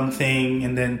top bottom thing,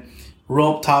 and then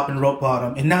rope top and rope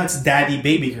bottom, and now it's daddy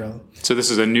baby girl. So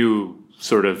this is a new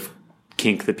sort of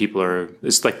kink that people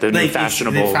it's like the new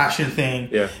fashionable the fashion thing.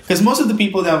 Yeah. Because most of the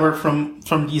people that were from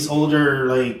these older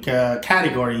like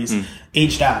categories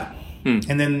aged out.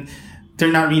 And then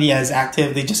they're not really as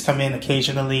active. They just come in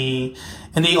occasionally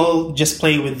and they all just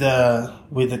play with the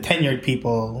tenured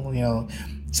people,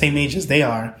 same age as they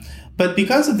are. But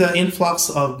because of the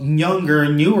influx of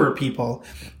younger, newer people,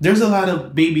 there's a lot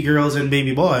of baby girls and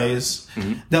baby boys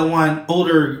that want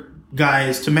older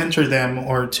guys to mentor them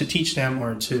or to teach them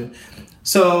or to.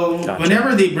 So gotcha.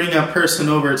 Whenever they bring a person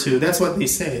over that's what they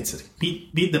say. It's like,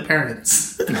 beat the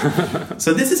parents.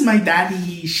 So this is my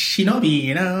daddy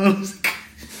Shinobi,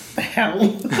 the hell.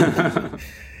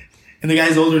 And the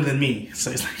guy's older than me,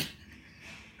 so it's like,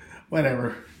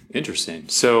 whatever. Interesting.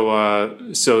 So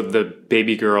the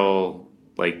baby girl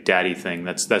like daddy thing.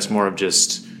 That's more of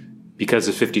just because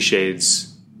of 50 Shades.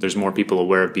 There's more people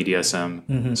aware of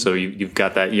BDSM, so you've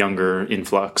got that younger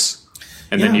influx,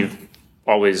 and then you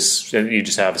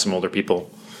just have some older people.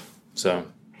 So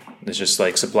it's just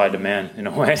like supply demand in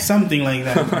a way, something like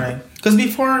that, right? Because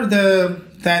before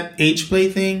that age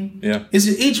play thing, is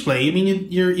it age play? I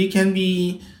mean, you can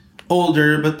be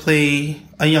older but play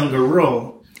a younger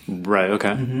role, right?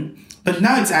 Okay, but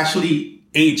now it's actually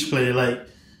age play. Like,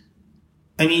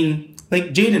 I mean,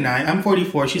 like Jade and I'm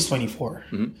 44, she's 24.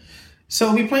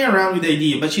 So we play around with the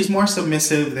idea, but she's more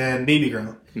submissive than baby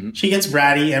girl. She gets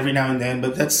bratty every now and then,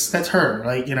 but that's her,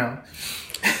 like,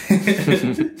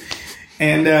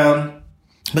 And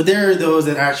but there are those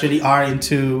that actually are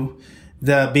into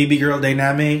the baby girl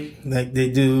dynamic. Like they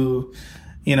do,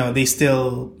 they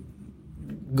still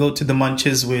go to the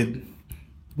munches with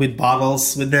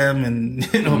bottles with them and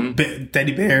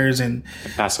teddy bears and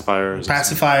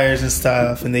pacifiers and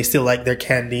stuff, and they still like their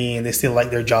candy and they still like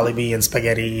their Jollibee and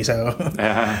spaghetti. So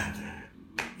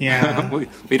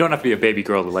we don't have to be a baby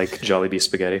girl to like Jollibee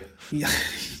spaghetti. Yeah,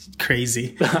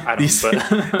 crazy. I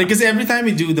don't, but because every time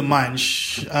we do the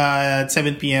munch at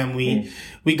 7 p.m. we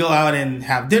go out and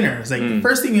have dinner. It's like the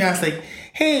first thing we ask, like,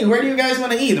 hey, where do you guys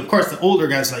want to eat? Of course, the older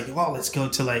guys are like, well, let's go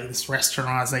to like this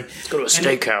restaurant. It's like, let's go to a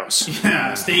steakhouse.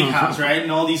 Steakhouse, right? And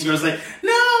all these girls like,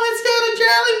 no, let's go to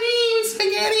Jollibee,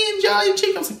 spaghetti, and Jolly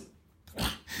Chicken. I was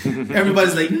like,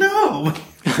 everybody's like, no.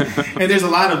 And there's a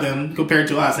lot of them compared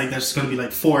to us. Like, there's just going to be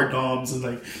like 4 doms and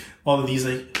like all of these.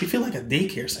 Like, we feel like a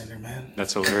daycare center, man.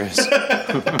 That's hilarious.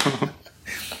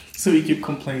 So we keep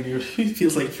complaining. It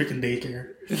feels like a freaking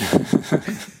daycare.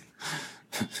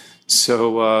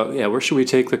 So, where should we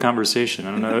take the conversation?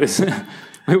 I don't know.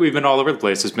 We've been all over the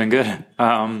place. It's been good.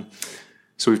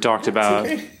 So we've talked about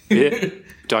it.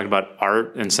 We talked about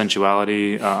art and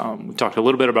sensuality. We talked a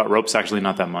little bit about ropes, actually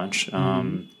not that much.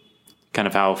 Kind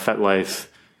of how FetLife,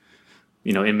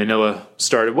 in Manila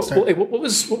started. What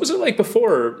was it like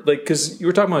before? Like, because you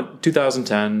were talking about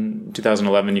 2010,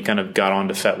 2011, you kind of got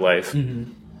onto FetLife.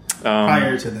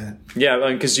 Prior to that.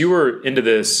 Yeah, because you were into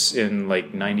this in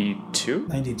like 92?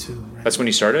 92, right. That's when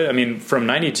you started? I mean, from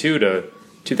 92 to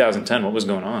 2010, what was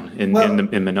going on in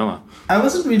Manila? I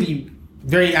wasn't really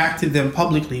very active then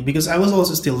publicly because I was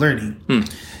also still learning.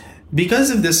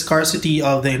 Because of the scarcity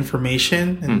of the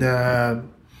information and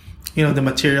the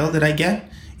material that I get,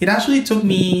 it actually took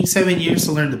me 7 years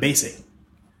to learn the basic.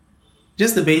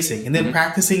 Just the basic. And then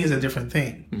practicing is a different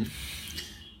thing.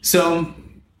 So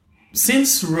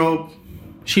since rope,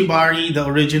 shibari, the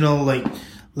original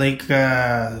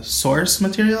source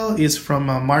material is from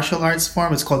a martial arts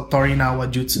form. It's called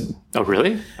Torinawa Jutsu. Oh,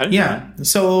 really? I didn't know that.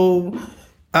 So,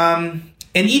 and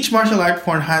each martial art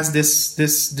form has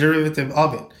this derivative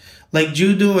of it. Like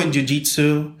judo and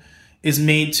jiu-jitsu is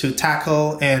made to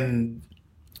tackle and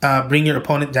bring your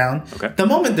opponent down. Okay. The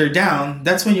moment they're down,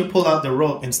 that's when you pull out the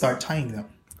rope and start tying them.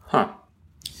 Huh.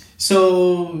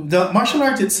 So the martial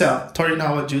art itself,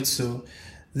 Torinawa Jutsu,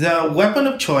 the weapon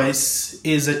of choice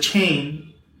is a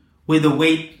chain with a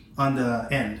weight on the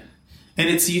end. And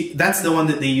that's the one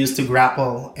that they use to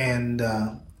grapple. And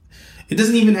it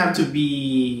doesn't even have to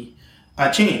be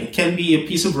a chain. It can be a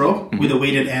piece of rope with a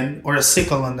weighted end or a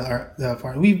sickle on the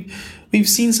part. We've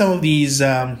seen some of these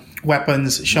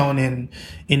weapons shown in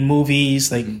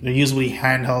movies, like they're usually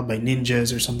handheld by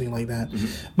ninjas or something like that.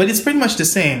 But it's pretty much the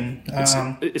same.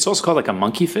 It's also called like a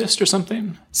monkey fist or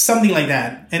something? Something like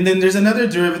that. And then there's another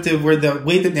derivative where the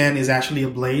weighted end is actually a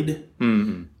blade.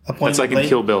 A It's like blade. in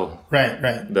Kill Bill. Right.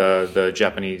 The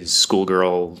Japanese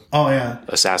schoolgirl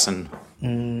assassin.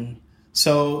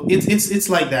 So it's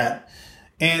like that.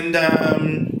 And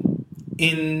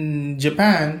in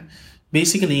Japan,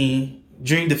 basically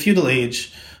during the feudal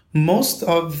age, most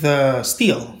of the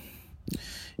steel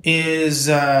is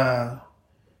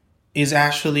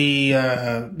actually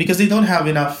because they don't have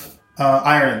enough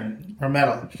iron or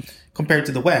metal compared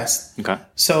to the West. Okay.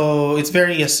 So it's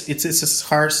a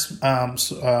scarce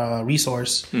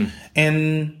resource,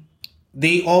 and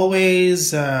they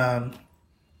always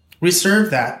reserve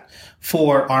that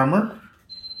for armor,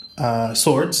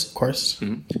 swords, of course,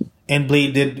 and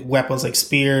bladed weapons like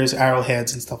spears,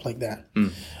 arrowheads, and stuff like that.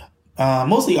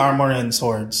 Mostly armor and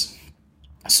swords.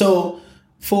 So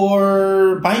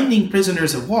for binding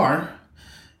prisoners of war,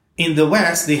 in the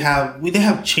West they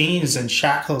have chains and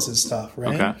shackles and stuff,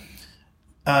 right? Okay.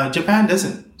 Japan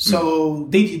doesn't. So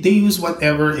they use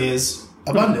whatever is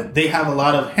abundant. They have a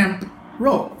lot of hemp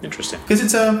rope. Interesting. Because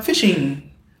it's a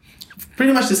fishing,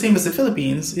 pretty much the same as the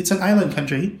Philippines. It's an island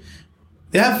country.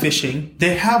 They have fishing.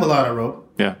 They have a lot of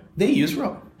rope. Yeah. They use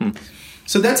rope.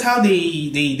 So that's how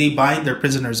they bind their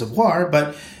prisoners of war.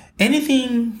 But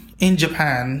anything in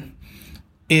Japan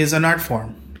is an art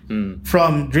form.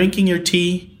 From drinking your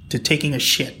tea to taking a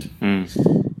shit.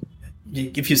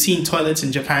 If you've seen toilets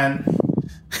in Japan...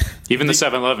 Even the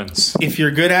 7-Elevens. If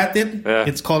you're good at it,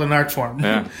 it's called an art form.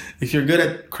 Yeah. If you're good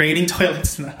at creating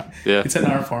toilets, it's an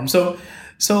art form. So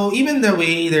even the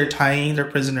way they're tying their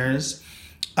prisoners,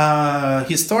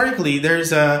 historically,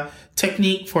 there's a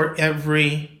technique for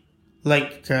every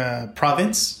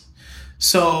province.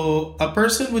 So a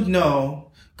person would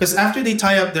know, because after they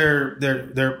tie up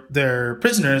their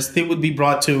prisoners, they would be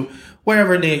brought to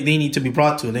wherever they need to be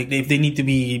brought to. Like if they need to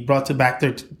be brought back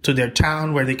to their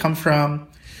town where they come from,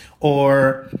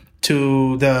 or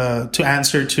to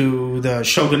answer to the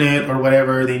shogunate or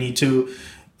whatever, they need to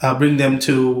bring them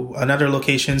to another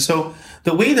location. So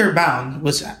the way they're bound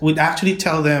would actually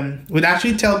tell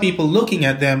people looking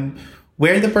at them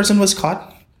where the person was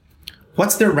caught,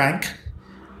 what's their rank,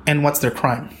 and what's their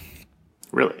crime.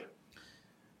 Really?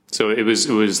 So it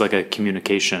was like a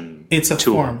communication tool. It's a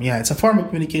form, yeah. It's a form of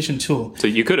communication tool. So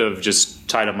you could have just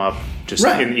tied them up in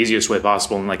the easiest way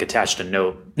possible and attached a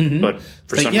note. But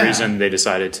for some reason they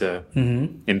decided to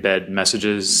embed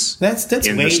messages. That's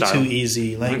way too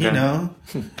easy.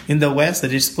 In the West, they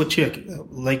just put you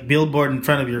billboard in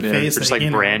front of your face.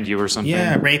 Just brand you or something.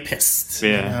 Yeah, rapist.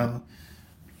 Yeah.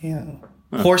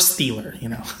 Horse stealer,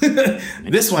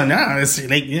 This one, it's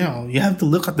you have to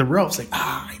look at the ropes,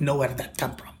 I know where that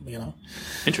come from,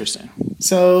 Interesting.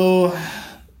 So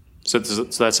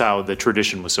that's how the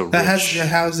tradition was so rich. That's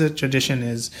how the tradition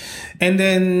is. And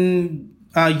then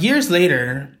years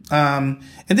later, and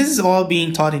this is all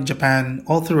being taught in Japan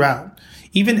all throughout,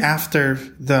 even after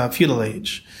the feudal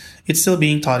age, it's still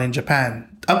being taught in Japan.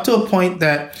 up to a point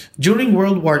that during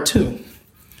World War II,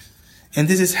 and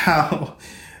this is how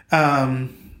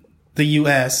the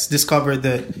U.S. discovered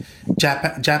that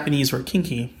Japanese were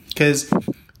kinky, because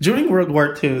during World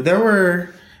War II, there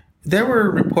were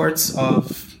reports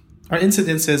of or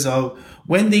incidences of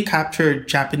when they captured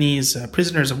Japanese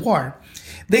prisoners of war,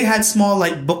 they had small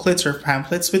like booklets or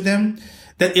pamphlets with them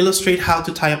that illustrate how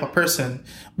to tie up a person.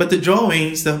 But the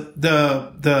drawings, the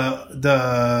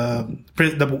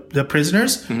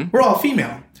prisoners were all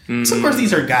female. So of course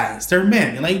these are guys. They're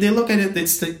men. Like they look at it,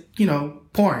 it's the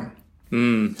porn.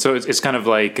 So it's kind of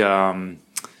like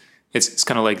it's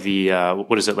kind of like the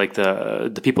what is it, like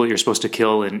the people you're supposed to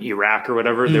kill in Iraq or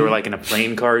whatever. They were like in a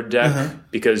playing card deck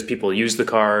because people use the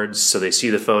cards, so they see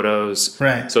the photos.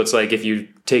 Right. So it's like if you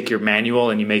take your manual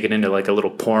and you make it into like a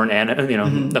little porn and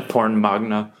a porn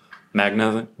magna.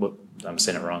 What, I'm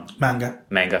saying it wrong. Manga.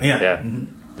 Yeah.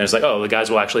 And it's like, oh, the guys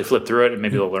will actually flip through it and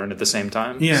maybe they'll learn at the same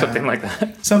time. Yeah. Something like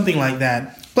that. Something like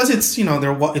that. Plus, it's,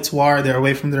 it's war. They're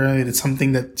away from their own. It's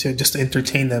something that just to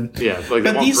entertain them. Yeah. Like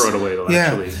they won't throw it away, though,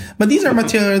 actually. But these are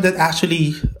material that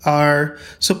actually are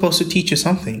supposed to teach you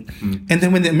something. And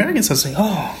then when the Americans are saying,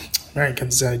 oh,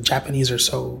 Americans, Japanese are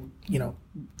so,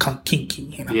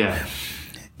 kinky, Yeah.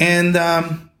 And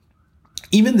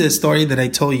even the story that I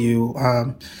told you,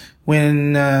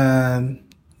 when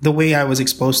the way I was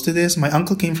exposed to this, my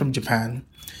uncle came from Japan.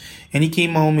 And he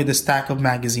came home with a stack of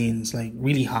magazines, like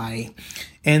really high.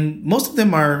 And most of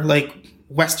them are like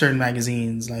Western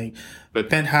magazines, like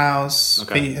Penthouse.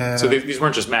 Okay. So these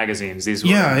weren't just magazines. These were...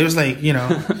 Yeah, it was like,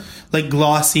 like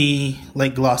glossy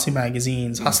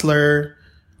magazines. Hustler,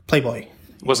 Playboy.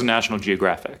 It wasn't National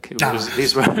Geographic.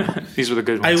 These were the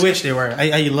good ones. I wish they were.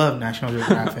 I love National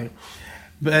Geographic.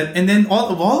 And then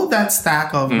all of that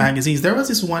stack of magazines, there was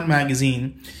this one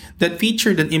magazine that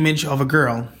featured an image of a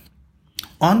girl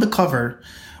on the cover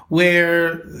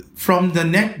where from the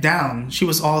neck down, she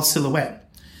was all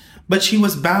silhouette. But she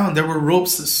was bound. There were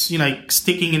ropes,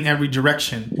 sticking in every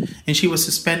direction. And she was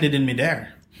suspended in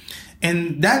midair.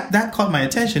 And that caught my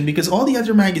attention because all the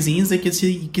other magazines, you can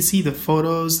see the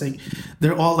photos, like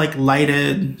they're all like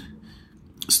lighted,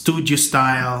 studio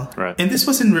style. Right. And this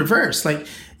was in reverse. Like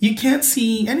you can't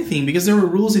see anything because there were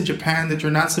rules in Japan that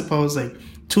you're not supposed, like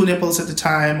 2 nipples at a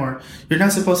time, or you're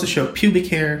not supposed to show pubic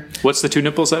hair. What's the 2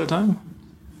 nipples at a time?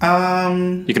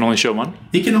 You can only show one?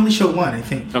 You can only show one, I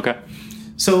think. Okay.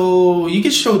 So you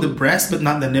can show the breast, but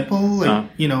not the nipple, like,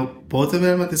 both of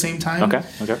them at the same time. Okay.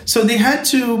 So they had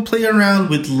to play around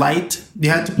with light. They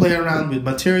had to play around with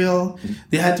material.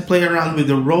 They had to play around with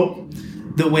the rope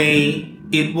the way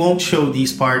it won't show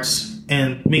these parts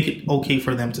and make it okay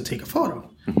for them to take a photo.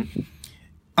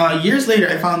 Years later,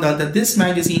 I found out that this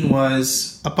magazine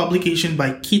was a publication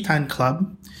by Kitan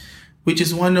Club, which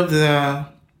is one of the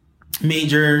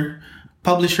major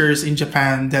publishers in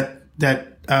Japan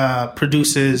that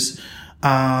produces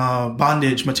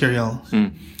bondage material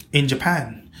in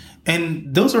Japan.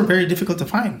 And those are very difficult to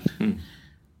find.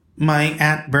 My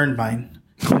aunt burned mine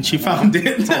when she found it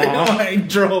in my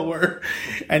drawer.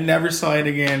 I never saw it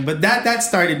again. But that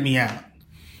started me out.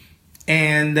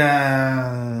 And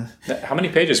how many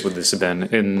pages would this have been?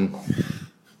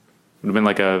 Would have been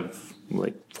like a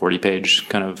 40-page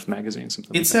kind of magazine,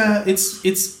 something. It's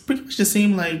pretty much the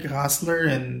same like Hustler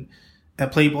and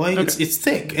Playboy. Okay. It's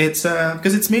thick. It's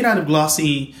because it's made out of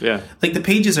glossy. Yeah. Like the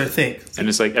pages are thick. And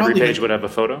it's like every page would have a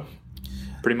photo.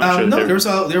 Pretty much. No,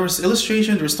 there was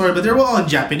illustration, there was story, but they were all in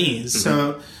Japanese.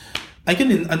 So I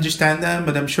couldn't understand them,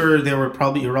 but I'm sure there were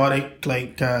probably erotic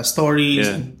stories,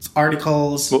 and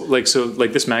articles. Well, like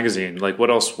this magazine. Like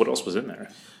what else was in there?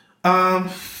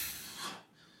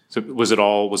 So was it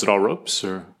all ropes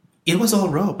or? It was all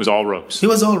rope. It was all ropes. It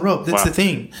was all rope. That's the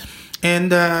thing,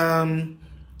 and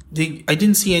I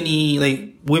didn't see any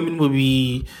like women would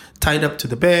be tied up to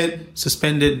the bed,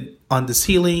 suspended on the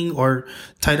ceiling, or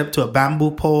tied up to a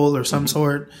bamboo pole or some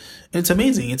sort. And it's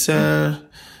amazing. It's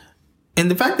and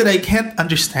the fact that I can't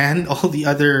understand all the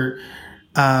other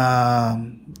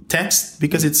text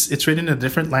because it's written in a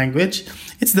different language.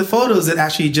 It's the photos that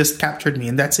actually just captured me,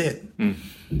 and that's it.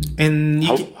 And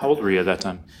how old were you at that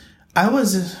time? I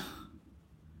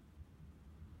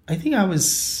think I was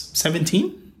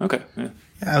 17. Okay. Yeah.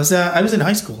 I was in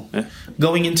high school,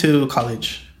 going into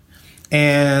college,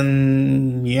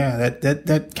 and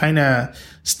that kind of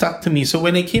stuck to me. So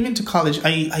when I came into college,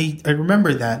 I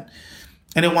remember that,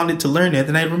 and I wanted to learn it.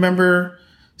 And I remember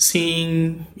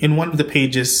seeing in one of the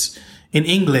pages in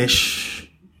English,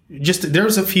 there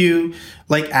was a few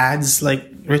like ads like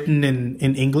written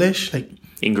in English, like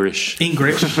English.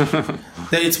 That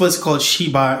it was called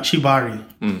Shibari.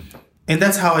 And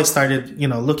that's how I started,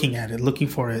 looking at it, looking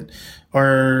for it.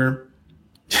 Or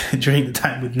during the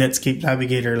time with Netscape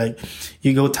Navigator, like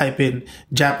you go type in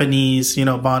Japanese,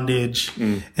 bondage,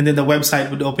 and then the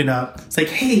website would open up. It's like,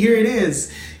 hey, here it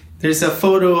is. There's a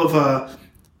photo of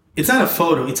it's not a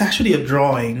photo, it's actually a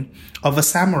drawing of a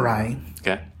samurai.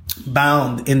 Okay.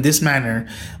 Bound in this manner,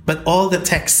 but all the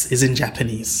text is in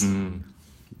Japanese.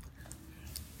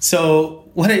 So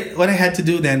what I had to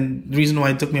do then, the reason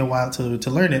why it took me a while to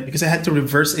learn it, because I had to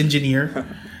reverse engineer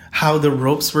how the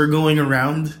ropes were going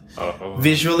around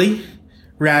visually,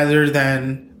 rather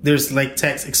than there's like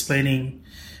text explaining,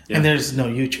 and there's no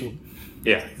YouTube.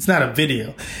 Yeah. It's not a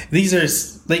video. These are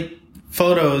like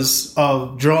photos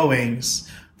of drawings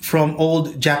from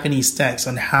old Japanese text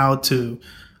on how the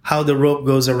rope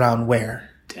goes around where.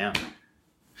 Damn.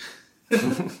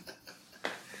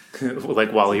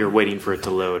 Like while you're waiting for it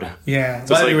to load. Yeah,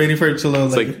 so while you're waiting for it to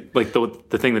load. It's like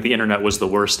the thing that the internet was the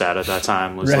worst at that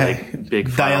time was like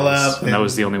big dial files, up, and that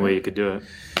was the only way you could do it.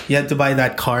 You had to buy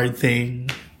that card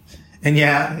thing, and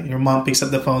your mom picks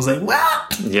up the phone. Is like,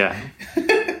 what? Yeah.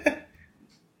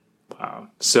 Wow.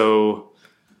 So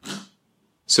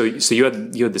you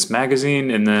had this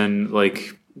magazine, and then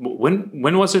like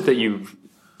when was it that you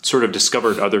sort of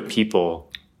discovered other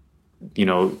people,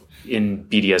 in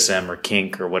BDSM or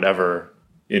kink or whatever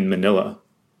in Manila,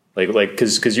 like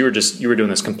because you were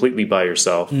doing this completely by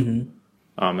yourself, and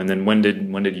then when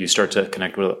did you start to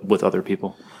connect with other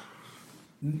people?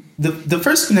 The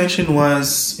first connection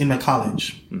was in my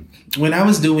college when I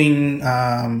was doing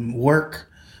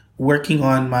working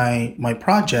on my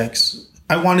projects.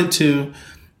 I wanted to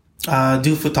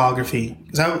do photography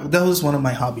because that was one of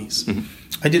my hobbies.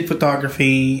 I did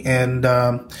photography, and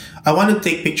I wanted to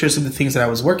take pictures of the things that I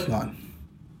was working on.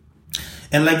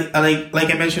 And like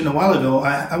I mentioned a while ago,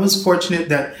 I was fortunate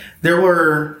that there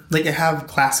were I have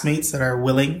classmates that are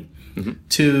willing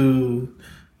to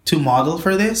model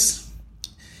for this,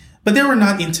 but they were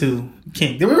not into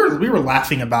kink. We were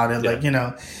laughing about it,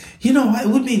 it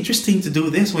would be interesting to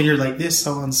do this when you're like this,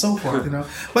 so on and so forth,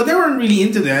 But they weren't really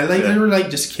into that. They were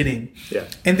just kidding. Yeah.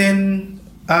 And then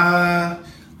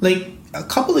a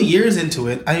couple of years into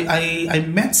it, I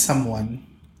met someone.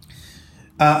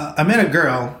 I met a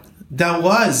girl that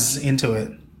was into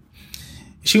it.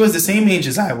 She was the same age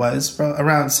as I was,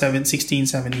 around 16,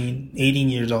 17, 18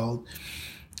 years old.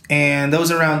 And that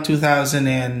was around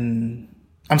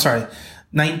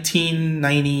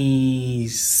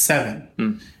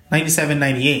 1997, 97,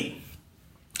 98.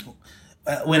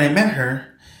 When I met her,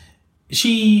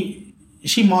 she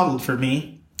modeled for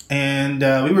me. And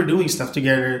we were doing stuff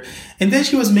together. And then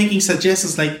she was making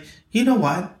suggestions like, you know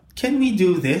what? Can we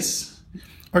do this?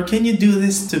 Or can you do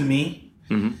this to me?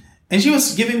 And she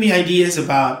was giving me ideas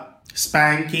about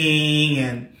spanking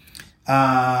and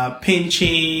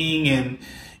pinching and,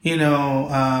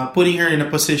 putting her in a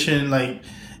position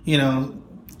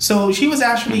So she was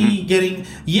actually getting,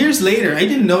 years later, I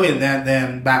didn't know it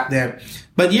back then.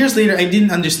 But years later, I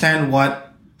didn't understand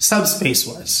what subspace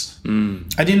was.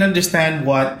 I didn't understand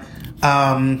what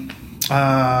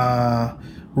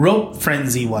rope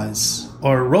frenzy was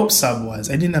or rope sub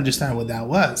was. I didn't understand what that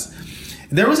was.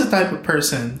 There was a type of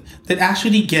person that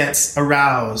actually gets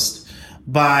aroused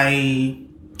by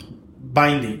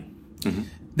binding.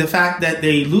 The fact that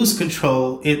they lose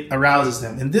control, it arouses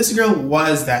them. And this girl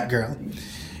was that girl.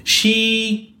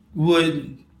 She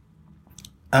would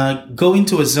go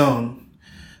into a zone,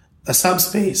 a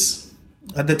subspace,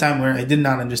 at the time where I did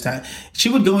not understand. She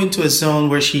would go into a zone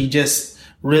where she just,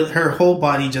 her whole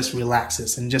body just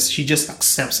relaxes and she just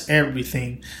accepts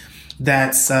everything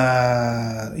that's,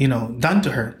 done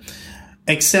to her.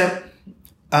 Except,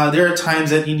 there are times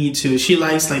that you need to, she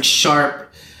likes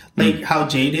sharp, how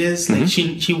Jade is.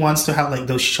 She wants to have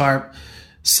those sharp,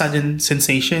 sudden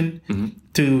sensation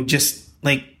to just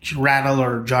rattle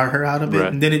or jar her out of it.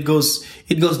 Right. And then it goes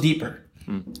deeper.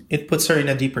 It puts her in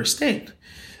a deeper state.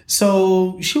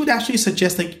 So she would actually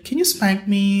suggest, can you spank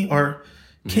me? Or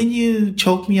can you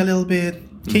choke me a little bit?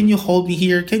 Can you hold me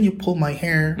here? Can you pull my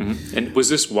hair? And was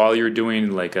this while you were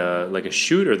doing a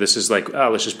shoot, or this is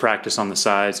let's just practice on the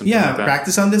side? Yeah,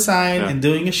 practice on the side and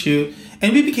doing a shoot.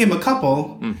 And we became a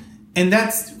couple. And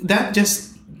that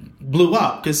just blew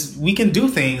up because we can do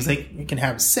things we can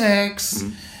have sex.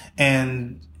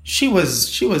 And she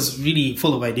was really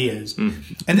full of ideas.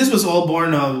 And this was all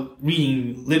born of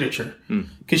reading literature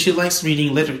because she likes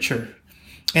reading literature.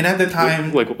 And at the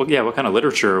time, what kind of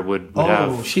literature would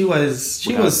have? She was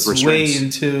way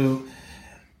into.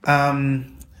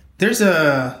 There's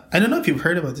I don't know if you've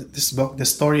heard about this book, The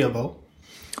Story of O.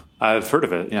 I've heard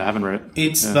of it. Yeah, I haven't read it.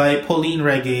 It's by Pauline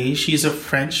Reggae. She's a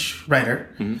French writer,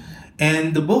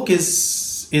 And the book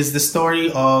is the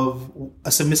story of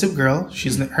a submissive girl.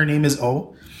 Her name is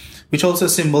O, which also a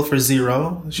symbol for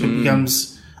zero. She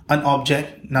becomes an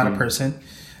object, not a person,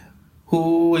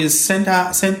 who is sent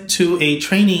to a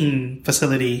training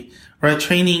facility or a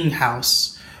training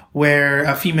house where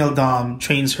a female dom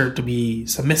trains her to be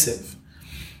submissive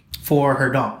for her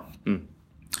dom.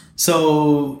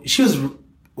 So she was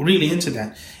really into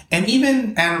that. And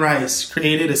even Anne Rice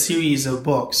created a series of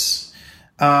books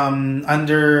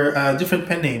under a different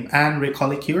pen name, Anne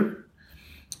Recolicure.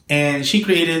 And she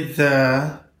created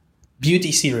the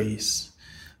Beauty series.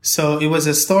 So it was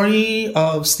a story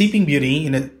of Sleeping Beauty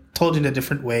told in a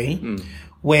different way,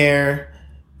 where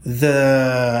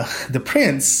the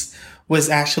prince was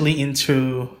actually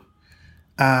into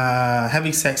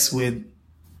having sex with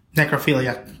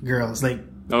necrophiliac girls, like,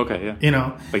 okay, yeah, you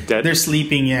know, like dead. They're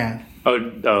sleeping, yeah. Oh,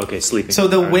 okay, sleeping. So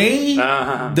the way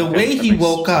he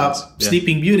woke up, Yeah.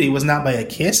 Sleeping Beauty, was not by a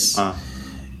kiss.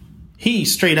 He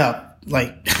straight up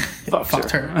like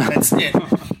fucked her. That's it.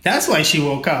 That's why she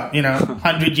woke up.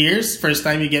 100 years, first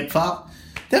time you get fucked,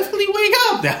 definitely wake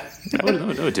up. That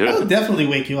would do That would it. definitely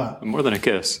wake you up. More than a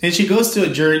kiss. And she goes to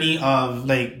a journey of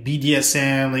like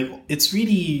BDSM. Like, it's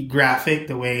really graphic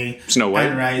the way Snow White.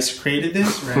 Anne Rice created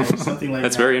this, right? Something like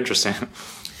That's that. very interesting.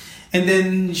 And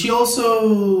then she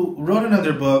also wrote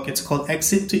another book. It's called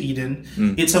Exit to Eden.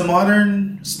 It's a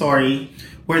modern story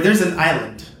where there's an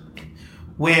island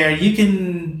where you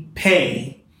can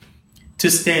pay to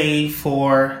stay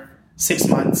for 6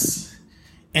 months.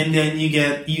 And then you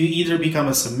either become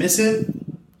a submissive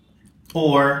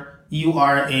or you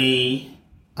are a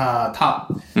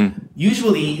top.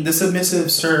 Usually the submissive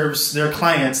serves their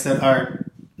clients that are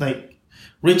like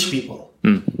rich people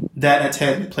that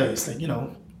attend the place. Like,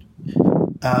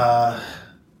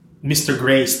 Mr.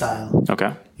 Grey style.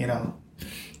 Okay.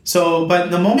 So,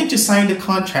 but the moment you sign the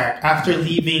contract after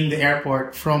leaving the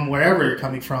airport from wherever you're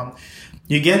coming from,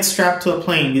 you get strapped to a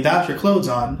plane without your clothes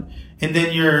on, and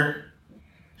then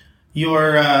you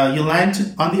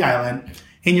land on the island,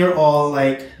 and you're all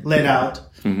like let out,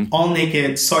 all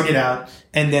naked, sorted out,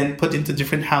 and then put into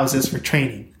different houses for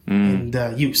training and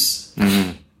use.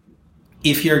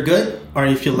 If you're good, or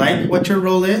if you like what your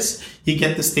role is, you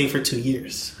get to stay for 2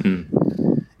 years.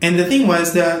 And the thing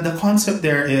was, the concept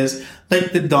there is,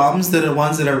 like, the doms that are the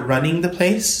ones that are running the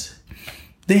place,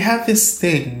 they have this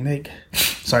thing, like,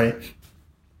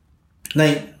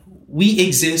 we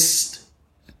exist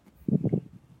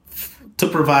to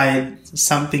provide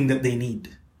something that they need.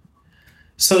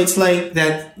 So it's like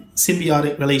that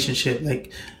symbiotic relationship.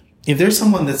 Like, if there's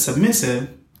someone that's submissive,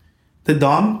 the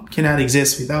dom cannot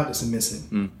exist without the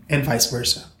submissive, and vice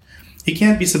versa. You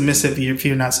can't be submissive if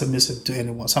you're not submissive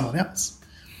to someone else.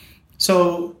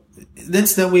 So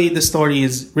that's the way the story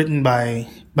is written by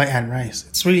Anne Rice.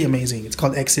 It's really amazing. It's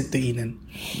called Exit to Eden.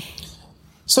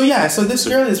 So yeah, so this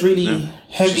girl is really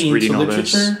heavy into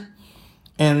literature,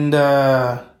 and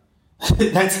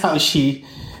that's how she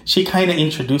kind of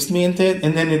introduced me into it.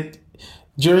 And then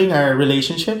during our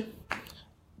relationship,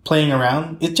 playing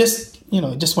around, it just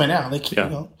went out. Like,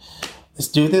 let's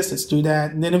do this, let's do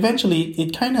that. And then eventually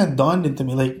it kind of dawned into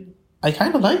me, like, I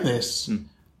kind of like this.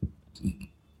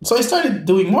 So I started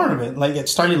doing more of it. Like, I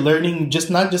started learning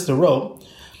not just the rope.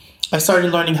 I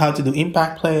started learning how to do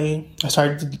impact play. I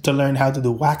started to learn how to do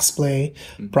wax play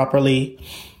properly.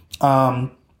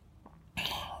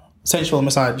 Sensual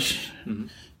massage.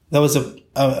 There was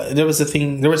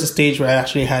a stage where I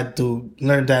actually had to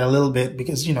learn that a little bit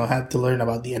because, I had to learn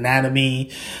about the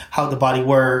anatomy, how the body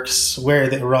works, where are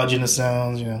the erogenous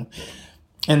zones,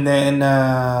 And then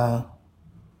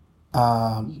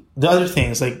the other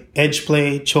things like edge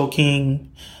play,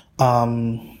 choking,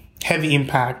 heavy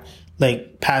impact,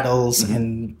 like paddles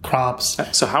and crops.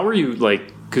 So how are you,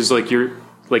 like, because you're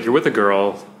with a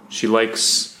girl, she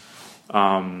likes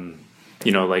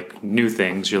like new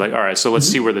things. You're like, all right, so let's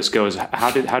see where this goes. How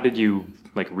did you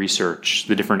like research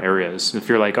the different areas? If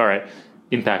you're like, all right,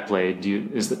 impact play,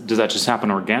 does that just happen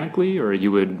organically, or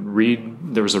you would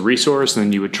read, there was a resource and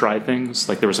then you would try things,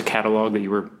 like there was a catalog that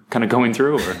you were kind of going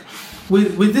through? Or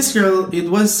with this girl, it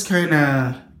was kind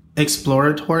of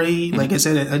exploratory. Like I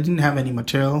said, I didn't have any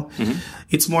material.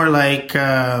 It's more like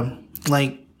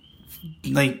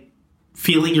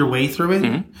feeling your way through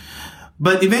it.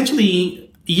 But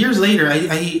eventually, years later,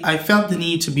 I felt the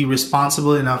need to be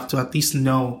responsible enough to at least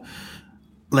know,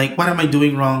 like, what am I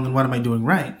doing wrong and what am I doing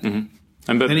right?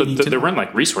 But there weren't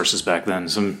like resources back then.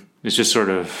 It's just sort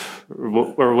of,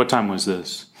 or what time was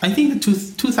this? I think the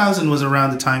 2000 was around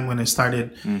the time when I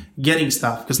started getting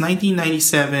stuff. Because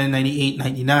 1997, 98,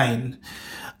 99,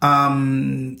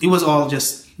 it was all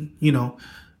just,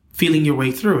 feeling your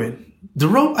way through it. The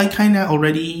rope, I kind of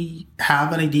already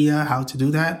have an idea how to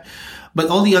do that. But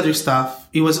all the other stuff,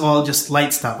 it was all just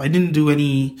light stuff. I didn't do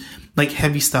any like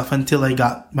heavy stuff until I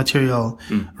got material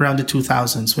around the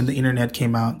 2000s when the internet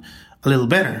came out a little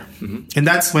better. And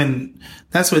that's when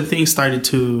things started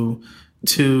to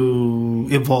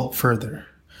evolve further.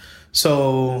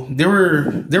 So there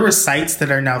were sites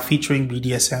that are now featuring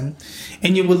BDSM,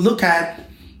 and you would look at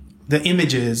the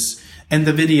images and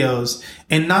the videos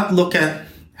and not look at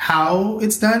how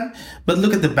it's done, but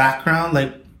look at the background.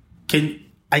 Like, can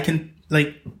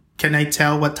I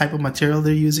tell what type of material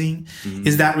they're using?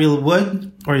 Is that real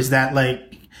wood or is that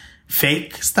like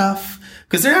fake stuff?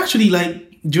 Because they're actually like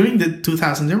during the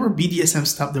 2000s, there were BDSM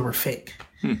stuff that were fake.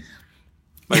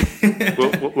 Like,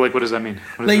 what does that mean?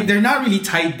 They're not really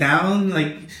tied down.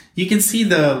 Like you can see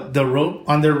the rope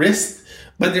on their wrist,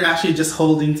 but they're actually just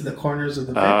holding to the corners of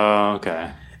the bed. Oh,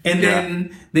 okay. And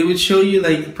then they would show you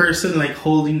like a person like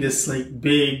holding this like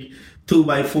big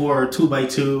 2x4 or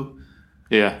 2x2.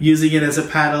 Yeah. Using it as a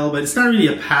paddle, but it's not really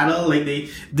a paddle. Like they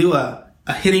do a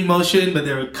hitting motion, but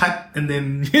they're cut, and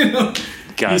then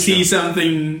Gotcha. You see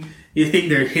something, you think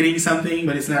they're hitting something,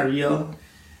 but it's not real.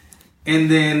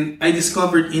 And then I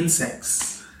discovered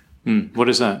Insex. What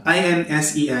is that?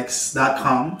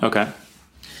 INSEX.com. Okay.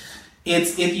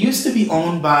 It used to be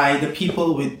owned by the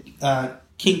people with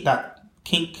Kink.com.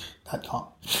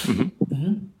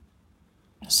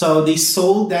 So they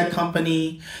sold that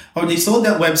company, or they sold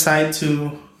that website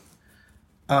to,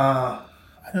 I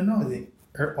don't know,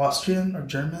 they're Austrian or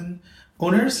German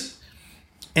owners.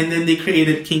 And then they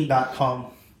created Kink.com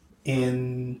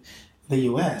in the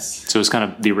US. So it's kind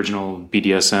of the original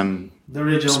BDSM. The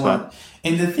original spot. one.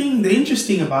 And the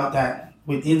interesting about that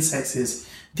with Insex is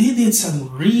they did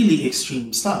some really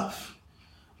extreme stuff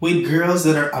with girls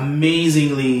that are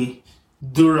amazingly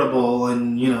durable,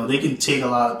 and they can take a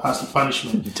lot of positive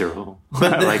punishment. Durable.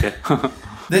 But I like it.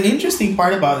 The interesting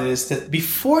part about it is that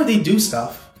before they do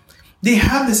stuff, they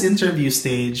have this interview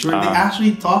stage where they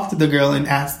actually talk to the girl and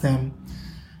ask them,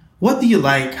 what do you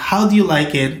like? How do you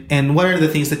like it? And what are the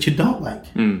things that you don't like?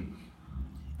 And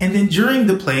then during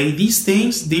the play, these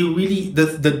things, they really,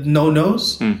 the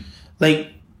no-nos,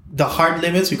 like the hard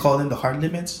limits, we call them the hard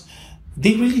limits,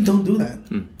 they really don't do that.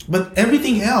 But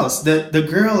everything else that the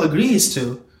girl agrees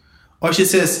to, or she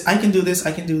says, I can do this,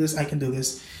 I can do this, I can do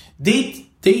this, they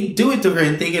do it to her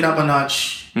and take it up a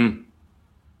notch.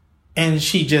 And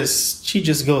she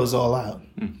just goes all out.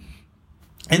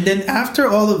 And then after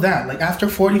all of that, like after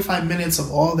 45 minutes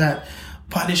of all that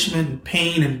punishment and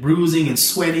pain and bruising and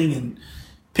sweating and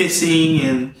pissing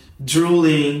and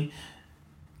drooling,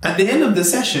 at the end of the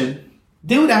session,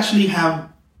 they would actually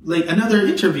have like another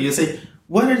interview and say,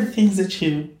 what are the things that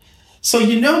you... So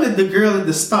you know that the girl at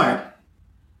the start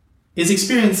is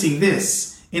experiencing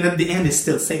this, and at the end is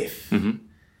still safe.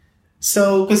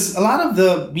 So, because a lot of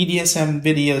the BDSM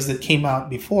videos that came out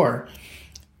before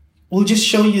will just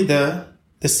show you the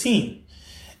scene.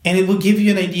 And it will give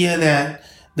you an idea that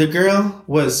the girl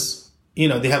was,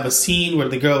 they have a scene where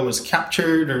the girl was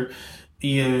captured or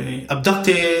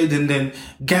abducted and then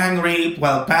gang raped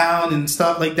while bound and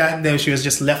stuff like that. And then she was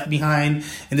just left behind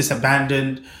in this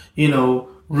abandoned,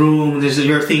 room.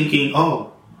 You're thinking,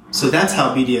 oh, so that's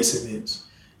how BDSM is.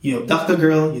 You abduct a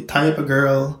girl, you tie up a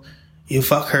girl, you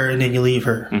fuck her, and then you leave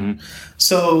her.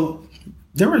 So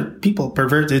there were people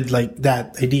perverted like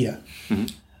that idea.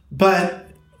 But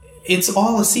it's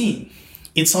all a scene.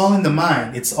 It's all in the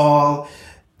mind. It's all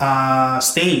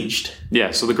staged.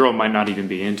 Yeah, so the girl might not even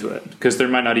be into it because there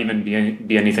might not even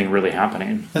be anything really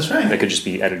happening. That's right. That could just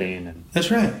be editing. And that's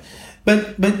right.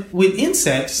 But with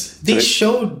Insex, they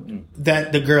showed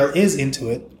that the girl is into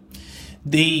it.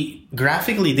 They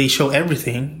graphically show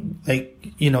everything. Like,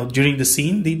 during the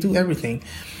scene, they do everything.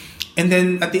 And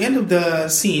then at the end of the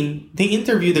scene, they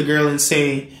interview the girl and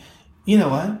say, you know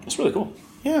what? That's really cool.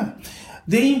 Yeah.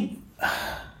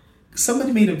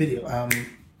 Somebody made a video,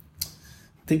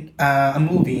 a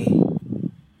movie,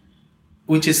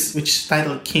 which is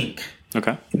titled Kink.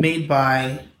 Okay.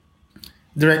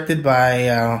 Directed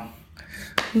by,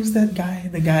 who's that guy?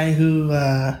 The guy who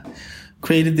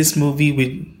created this movie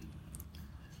with,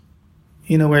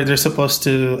 where they're supposed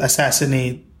to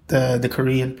assassinate the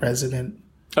Korean president.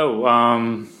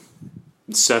 Oh,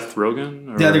 Seth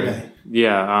Rogen? Or, the other guy.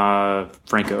 Yeah,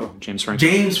 James Franco.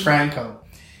 James Franco.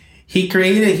 He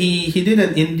did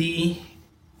an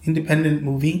independent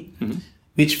movie,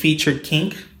 which featured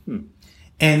Kink.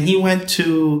 And he went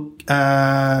to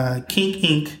Kink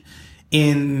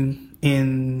Inc.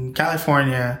 in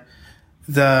California,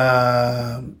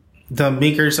 the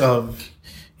makers of,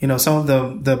 some of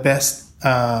the best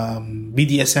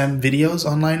BDSM videos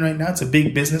online right now. It's a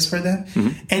big business for them.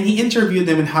 And he interviewed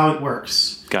them and how it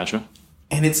works. Gotcha.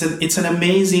 And it's an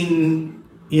amazing,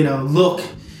 look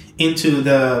into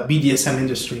the BDSM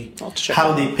industry.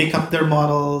 How they pick up their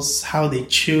models, how they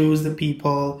choose the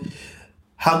people,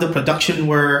 how the production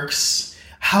works,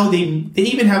 how they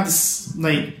even have this,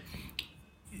 like,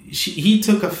 he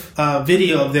took a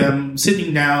video of them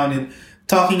sitting down and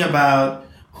talking about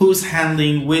who's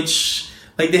handling which,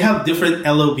 like they have different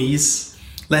LOBs.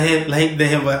 Like they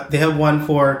have one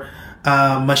for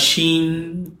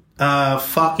machine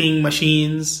fucking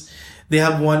machines. They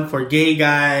have one for gay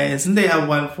guys, and they have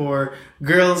one for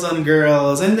girls on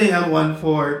girls, and they have one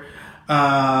for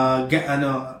what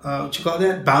you call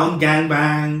that? Bound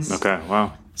gangbangs. Okay,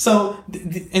 wow. So,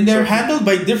 and they're handled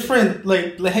by different,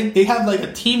 like they have like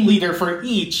a team leader for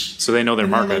each. So they know their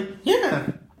market. Like,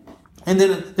 yeah. And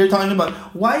then they're talking about,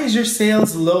 why is your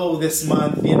sales low this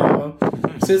month,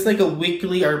 So it's like a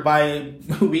weekly or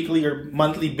bi-weekly or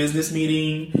monthly business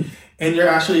meeting. And you're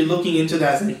actually looking into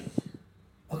that. It's like,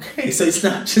 okay, so it's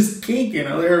not just kink,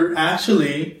 They're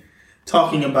actually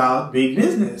talking about big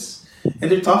business.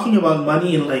 And they're talking about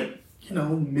money in like,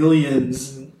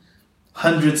 millions,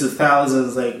 hundreds of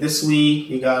thousands. Like this week,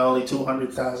 you got only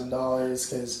 $200,000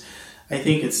 because I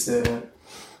think it's the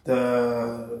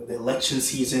election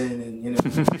season, and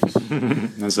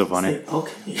That's so funny. Like,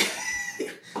 okay.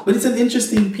 But it's an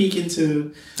interesting peek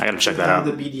into. I gotta check that out.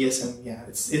 The BDSM, yeah,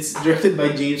 it's directed by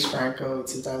James Franco.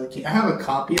 It's entirely kink. I have a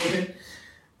copy of it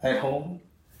at home.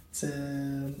 It's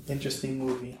an interesting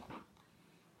movie.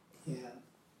 Yeah.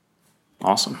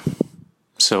 Awesome.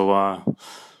 So,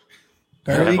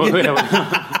 deviate a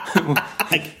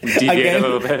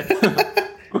little bit.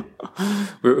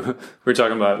 we're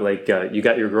talking about like you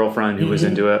got your girlfriend who was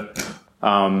into it,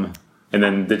 and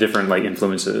then the different like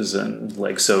influences, and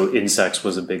like so insects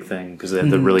was a big thing because they had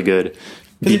the really good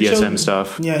BDSM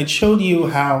stuff. Yeah, it showed you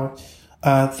how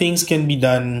things can be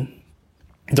done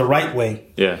the right way.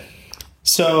 Yeah.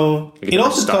 So it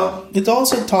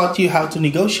also taught you how to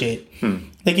negotiate.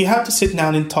 Like you have to sit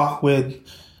down and talk with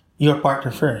your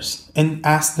partner first and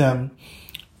ask them,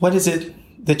 what is it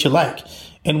that you like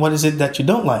and what is it that you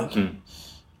don't like?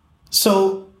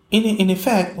 So in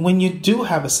effect, when you do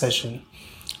have a session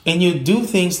and you do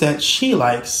things that she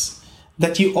likes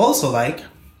that you also like,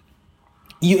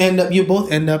 you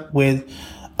both end up with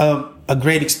a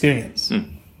great experience. You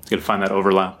gotta find that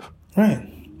overlap. Right.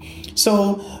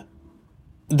 So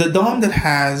the dom that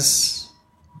has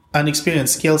an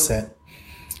experienced skill set,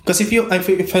 because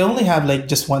if I only have like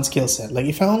just one skill set, like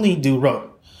if I only do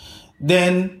rope,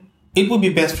 then it would be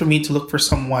best for me to look for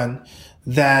someone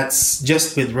that's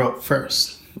just with rope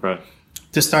first. Right.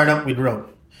 To start up with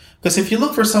rope. Because if you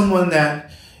look for someone that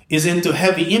is into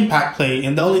heavy impact play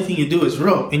and the only thing you do is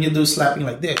rope and you do slapping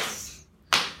like this,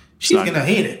 she's going to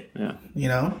hate it.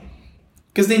 Yeah.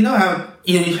 Because they know how,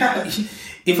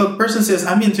 if a person says,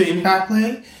 I'm into impact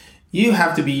play, you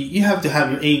have to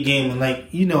have your A game, and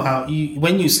like, how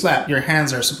when you slap, your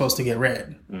hands are supposed to get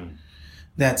red.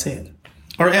 That's it.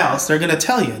 Or else they're going to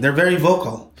tell you, they're very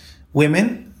vocal.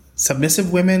 Women,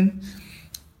 submissive women,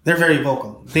 they're very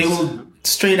vocal. They will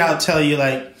straight out tell you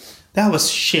like, that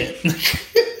was shit.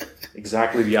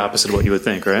 Exactly the opposite of what you would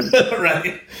think, right?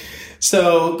 Right.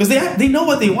 So, because they know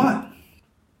what they want.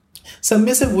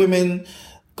 Submissive women,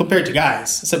 compared to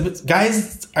guys,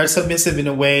 guys are submissive in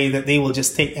a way that they will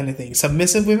just take anything.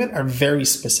 Submissive women are very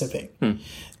specific. Probably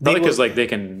because like they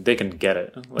can get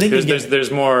it. Like there's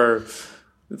more,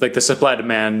 like the supply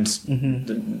demand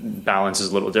balance is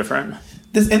a little different.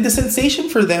 And the sensation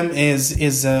for them is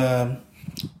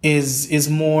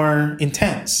more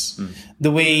intense.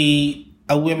 The way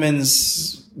a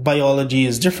woman's biology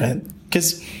is different,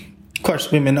 because of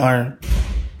course women are,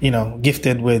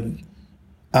 gifted with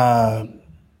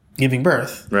giving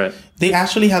birth. Right. They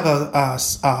actually have a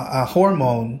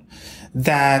hormone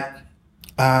that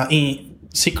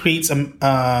secretes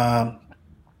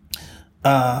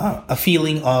a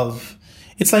feeling of,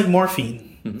 it's like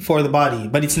morphine for the body,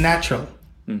 but it's natural.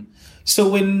 So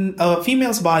when a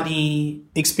female's body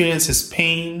experiences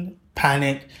pain,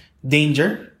 panic,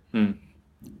 danger,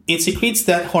 it secretes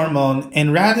that hormone,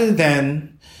 and rather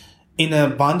than in a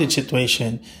bondage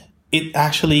situation, it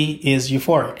actually is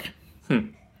euphoric.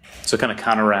 So it kind of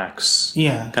counteracts.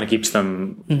 Yeah. Kind of keeps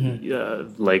them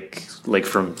like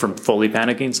from fully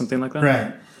panicking, something like that.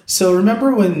 Right. So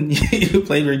remember when you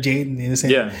played with Jade and you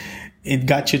said it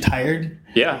got you tired?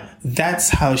 Yeah. That's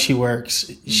how she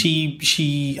works.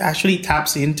 She actually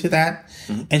taps into that,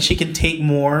 and she can take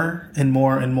more and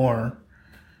more and more.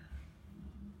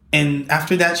 and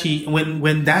after that,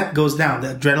 when that goes down,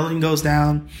 the adrenaline goes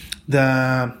down,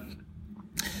 that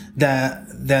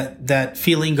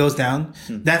feeling goes down.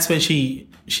 That's when she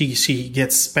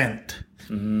gets spent.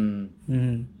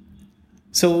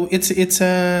 So it's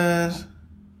a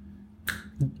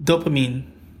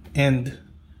dopamine, and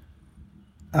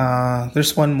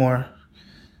there's one more,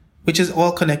 which is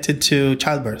all connected to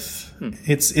childbirth.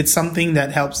 It's something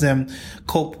that helps them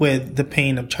cope with the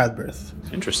pain of childbirth.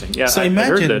 Interesting. Yeah, so I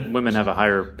imagine heard that women have a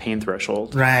higher pain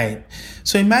threshold. Right.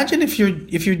 So imagine if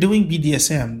you're doing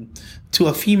BDSM to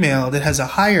a female that has a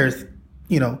higher,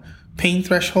 pain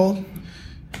threshold.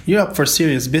 You're up for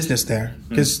serious business there,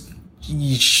 because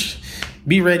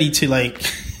be ready to like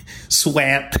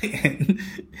sweat and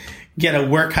get a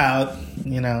workout,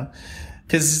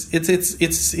 because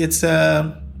it's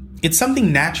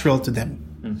something natural to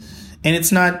them, and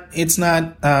it's not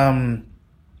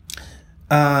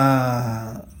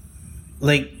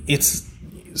like it's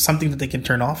something that they can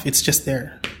turn off. It's just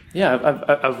there.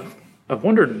 Yeah, I've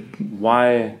wondered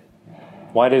why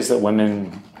it is that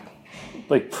women,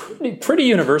 like pretty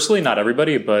universally, not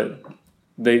everybody, but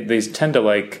they tend to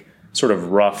like sort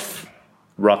of rough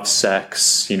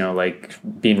sex, like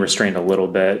being restrained a little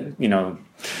bit,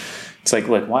 It's like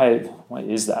why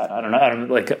is that? I don't know.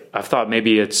 I've thought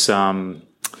maybe it's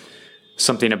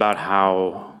something about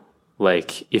how,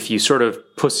 like, if you sort of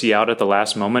pussy out at the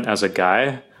last moment as a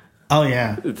guy, oh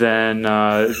yeah, then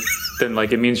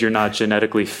like it means you're not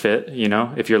genetically fit,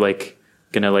 if you're like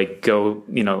gonna like go,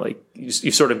 like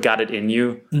you sort of got it in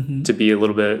you to be a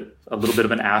little bit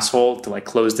of an asshole to like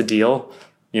close the deal,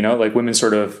 like women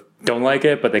sort of don't like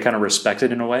it, but they kind of respect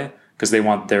it in a way, because they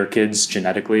want their kids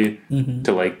genetically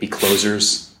to like be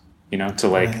closers, to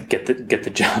like get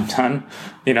the job done,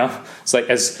 It's like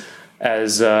as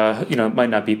it might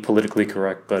not be politically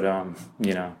correct, but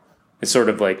it's sort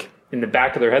of like in the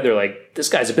back of their head, they're like, this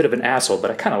guy's a bit of an asshole,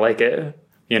 but I kind of like it,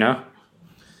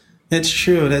 That's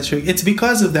true. It's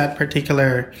because of that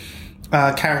particular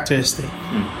characteristic,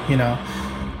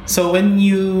 So when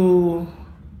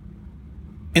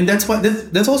and that's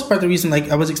also part of the reason, like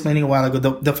I was explaining a while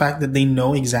ago, the fact that they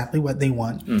know exactly what they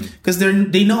want, because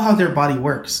they know how their body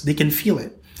works. They can feel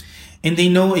it, and they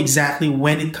know exactly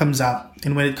when it comes up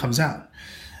and when it comes out.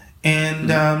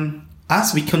 And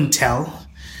us, we couldn't tell.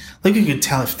 Like, we could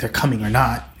tell if they're coming or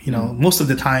not. Most of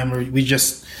the time we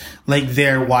just like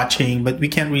they're watching, but we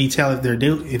can't really tell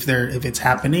if it's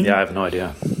happening. Yeah, I have no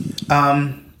idea.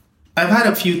 I've had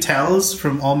a few tells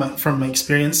from my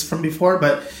experience from before,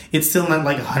 but it's still not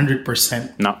like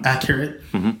 100% accurate.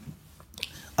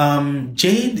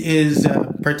 Jade is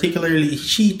particularly,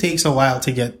 she takes a while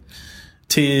to get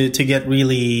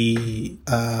really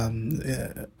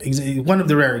one of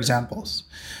the rare examples.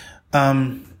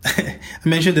 I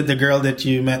mentioned that the girl that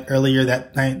you met earlier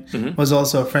that night was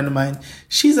also a friend of mine.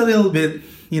 She's a little bit,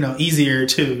 easier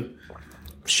too.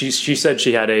 She said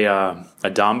she had a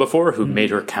dom before who made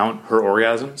her count her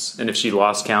orgasms, and if she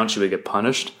lost count, she would get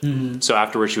punished. So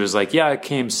afterwards, she was like, "Yeah, I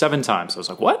came 7 times." I was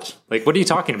like, "What? Like, what are you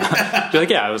talking about?" She's like,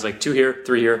 "Yeah, I was like 2 here,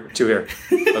 3 here, 2 here."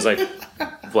 I was like,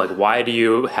 why do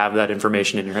you have that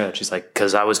information in your head? She's like,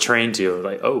 "Because I was trained to." I was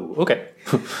like, "Oh, okay."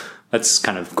 That's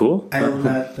kind of cool. I will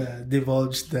not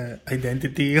divulge the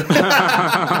identity.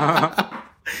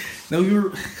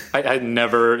 No, I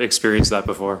never experienced that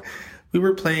before. We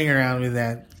were playing around with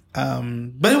that.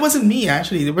 But it wasn't me,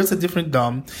 actually. There was a different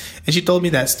dom. And she told me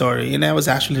that story. And I was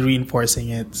actually reinforcing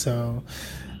it. So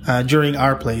during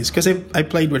our plays. Because I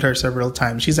played with her several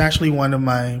times. She's actually one of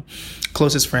my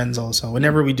closest friends also.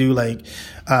 Whenever we do like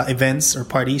events or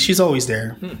parties, she's always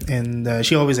there. And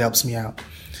she always helps me out.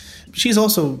 She's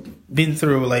also been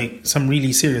through like some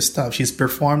really serious stuff. She's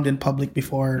performed in public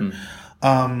before.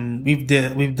 We've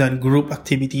done group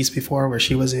activities before where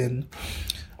she was in.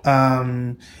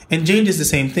 And Jade is the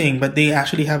same thing, but they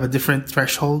actually have a different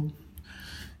threshold.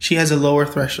 She has a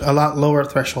lot lower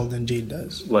threshold than Jade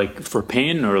does. Like for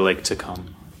pain or like to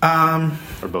come?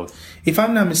 Or both? If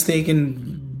I'm not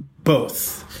mistaken,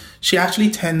 both. She actually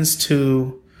tends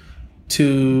to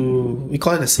we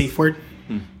call it a safe word,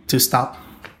 to stop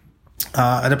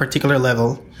at a particular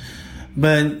level.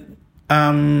 But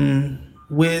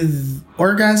with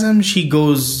orgasm, she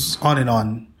goes on and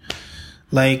on.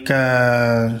 Like,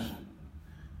 there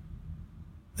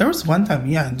was one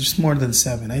time, just more than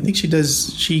 7. I think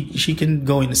she can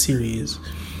go in a series.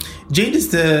 Jade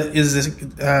is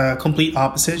the complete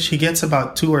opposite. She gets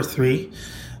about 2 or 3,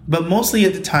 but mostly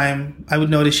at the time, I would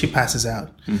notice she passes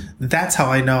out. That's how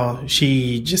I know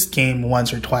she just came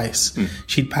once or twice.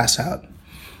 She'd pass out.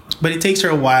 But it takes her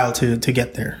a while to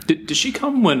get there. Did she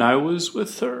come when I was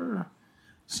with her?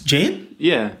 Jade?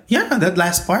 Yeah. Yeah, that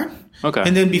last part. Okay.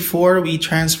 And then before we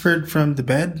transferred from the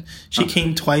bed, she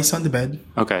came twice on the bed.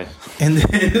 Okay. And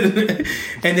then,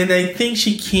 and then I think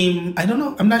she came, I don't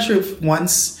know, I'm not sure if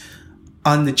once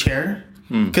on the chair.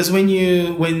 Because when we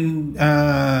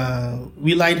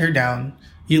lied her down,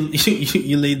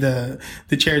 you laid the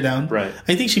chair down. Right.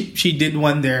 I think she did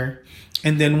one there.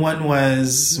 And then one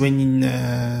was when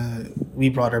we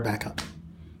brought her back up.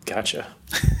 Gotcha.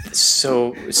 It's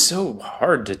so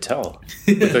hard to tell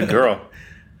with a girl.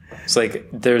 It's like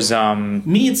there's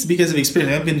me. It's because of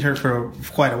experience. I've been here for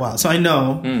quite a while, so I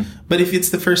know. But if it's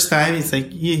the first time, it's like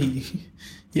you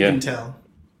can tell.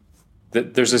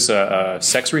 There's this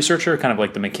sex researcher, kind of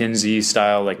like the McKinsey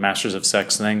style, like Masters of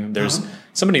Sex thing. There's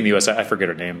somebody in the U.S. I forget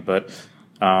her name, but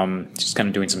she's kind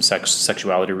of doing some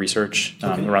sexuality research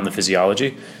around the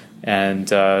physiology, and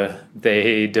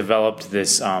they developed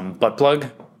this butt plug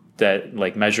that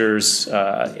like measures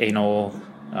anal.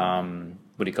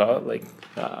 What do you call it? Like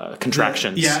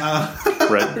contractions. Yeah.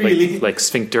 Right. Really? Like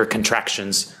sphincter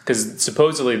contractions. Because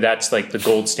supposedly that's like the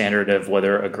gold standard of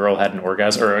whether a girl had an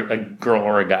orgasm or a girl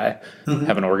or a guy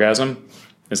have an orgasm.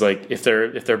 Is like if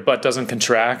their butt doesn't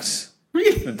contract,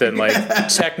 then like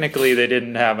technically they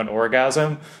didn't have an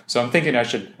orgasm. So I'm thinking I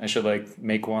should like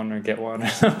make one or get one.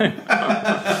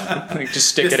 Like just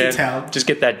stick it in. Just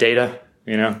get that data,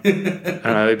 you know? I don't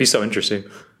know, it'd be so interesting.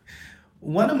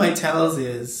 One of my tells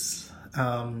is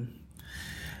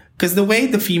because the way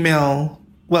the female,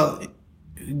 well,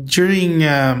 during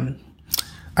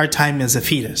our time as a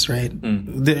fetus, right?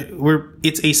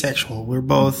 It's asexual. We're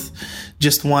both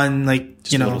just one, like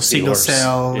just single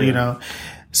cell,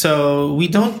 So we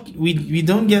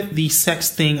don't get the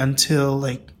sex thing until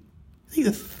like I think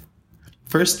the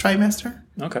first trimester.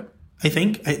 Okay, I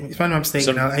think if I'm not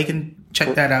mistaken, I can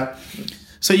check that out.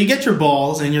 So you get your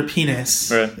balls and your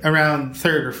penis around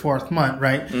third or fourth month,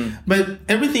 right? But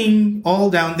everything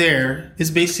all down there is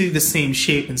basically the same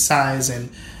shape and size and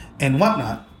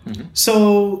whatnot.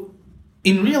 So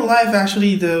in real life,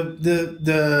 actually,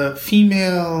 the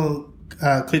female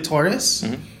clitoris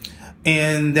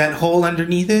and that hole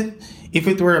underneath it, if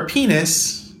it were a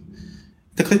penis,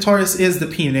 the clitoris is the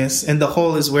penis and the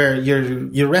hole is where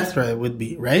your urethra would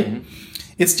be, right?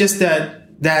 It's just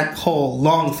that whole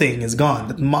long thing is gone.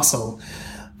 That muscle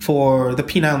for the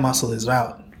penile muscle is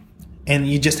out. And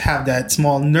you just have that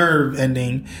small nerve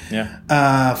ending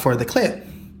for the clit.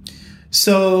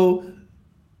 So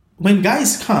when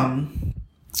guys come,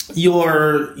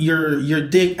 your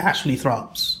dick actually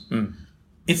throbs.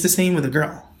 It's the same with a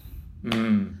girl.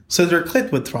 So their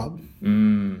clit would throb.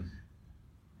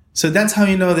 So that's how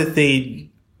you know that they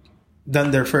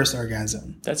done their first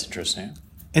orgasm. That's interesting.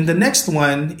 And the next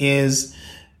one is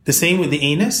the same with the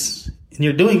anus, and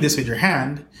you're doing this with your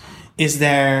hand, is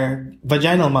their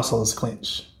vaginal muscles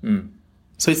clench.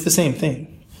 So it's the same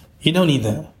thing. You don't need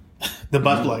the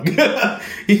butt plug.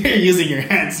 You're using your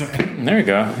hands, man. There you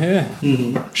go. Yeah.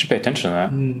 Should pay attention to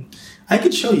that. I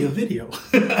could show you a video.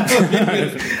 I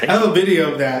have a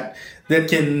video of that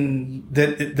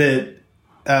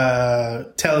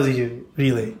tells you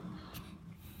really.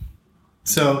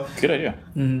 So good idea.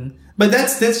 But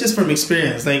that's just from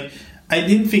experience. Like I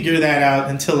didn't figure that out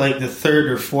until like the third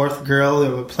or fourth girl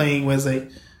that we're playing was like,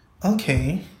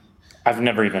 okay. I've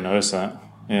never even noticed that.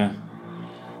 Yeah.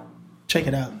 Check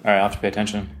it out. All right, I'll have to pay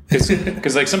attention.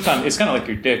 Because like sometimes it's kind of like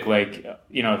your dick. Like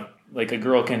like a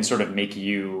girl can sort of make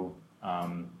you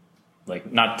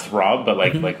like not throb, but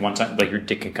like one time like your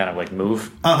dick can kind of like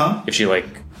move. If she like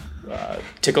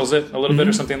tickles it a little bit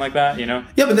or something like that, Yeah,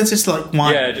 but that's just like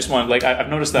one. Yeah, just one. Like I've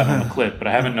noticed that on the clip, but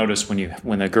I haven't noticed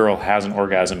when a girl has an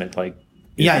orgasm, it like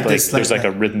there's like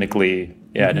a rhythmically.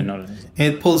 Yeah, I didn't notice.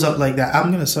 It pulls up like that.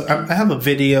 I have a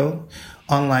video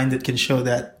online that can show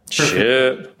that. Perfect.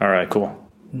 Shit. All right. Cool.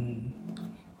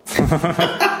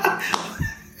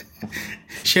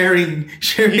 Sharing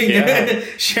material,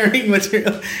 sharing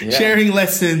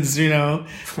lessons,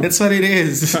 that's what it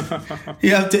is.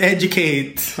 You have to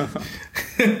educate.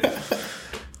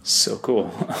 So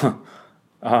cool.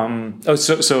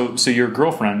 So your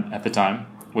girlfriend at the time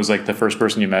was like the first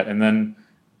person you met, and then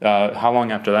how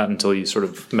long after that until you sort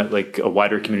of met like a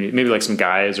wider community, maybe like some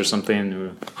guys or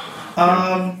something?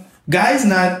 Guys,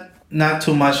 not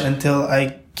too much until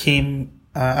I came.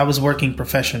 I was working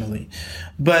professionally,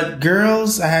 but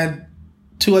girls, I had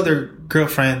 2 other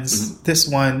girlfriends. This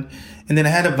one, and then I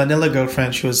had a vanilla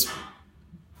girlfriend. She was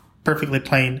perfectly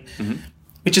plain,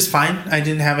 which is fine. I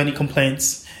didn't have any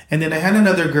complaints. And then I had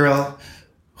another girl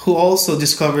who also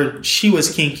discovered she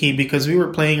was kinky because we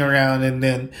were playing around, and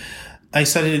then I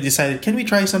suddenly decided, can we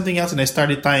try something else? And I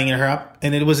started tying her up,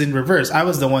 and it was in reverse. I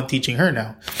was the one teaching her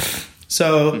now.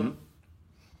 So,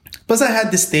 plus I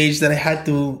had this stage that I had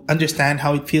to understand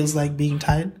how it feels like being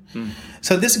tied.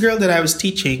 So this girl that I was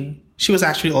teaching, she was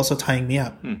actually also tying me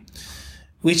up,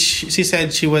 which she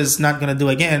said she was not going to do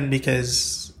again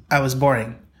because I was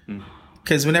boring.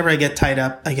 Because whenever I get tied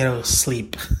up, I get to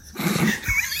sleep.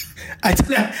 I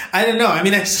don't know. I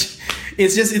mean,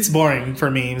 it's boring for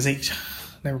me. It's like,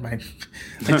 never mind.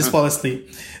 I just fall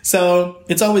asleep. So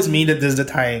it's always me that does the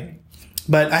tying.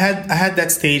 But I had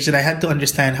that stage that I had to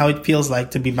understand how it feels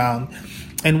like to be bound,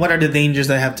 and what are the dangers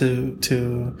that I have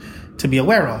to be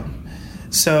aware of.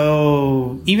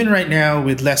 So even right now,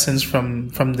 with lessons from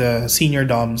the senior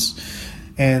doms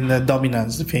and the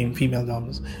dominants, the female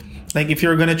doms, like if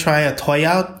you're gonna try a toy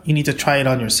out, you need to try it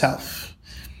on yourself.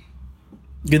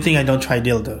 Good thing I don't try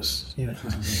dildos, you know.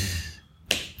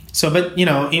 So, but you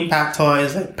know, impact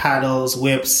toys like paddles,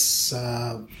 whips,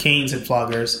 canes, and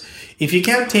floggers. If you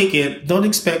can't take it, don't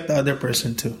expect the other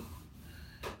person to.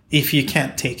 If you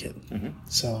can't take it,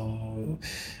 so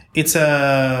it's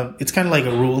kind of like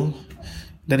a rule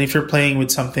that if you're playing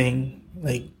with something,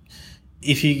 like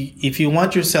if you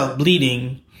want yourself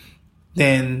bleeding,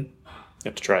 then you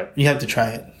have to try it. You have to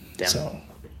try it. Damn.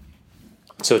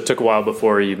 So it took a while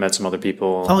before you met some other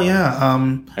people. Oh yeah.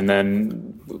 And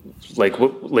then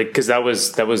because that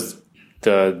was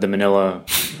the Manila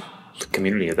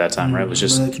community at that time, right? It was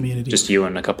just you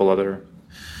and a couple other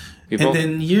people. And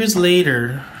then years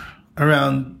later,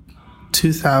 around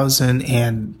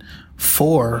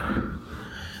 2004,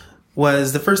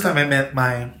 was the first time I met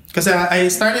because I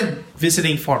started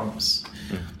visiting forums.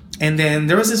 And then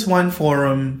there was this one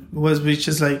forum which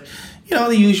is like, you know,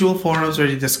 the usual forums where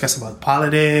they discuss about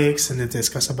politics and they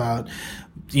discuss about,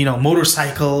 you know,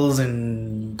 motorcycles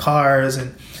and cars.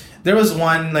 And there was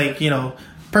one like, you know,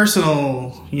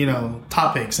 personal, you know,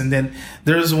 topics. And then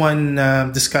there was one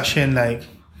discussion like,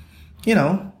 you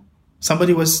know,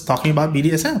 somebody was talking about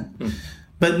BDSM.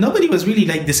 But nobody was really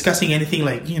like discussing anything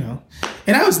like, you know.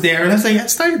 And I was there and I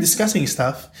started discussing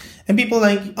stuff. And people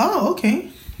like, oh, okay.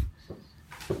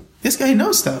 This guy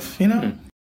knows stuff, you know.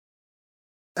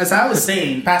 As I was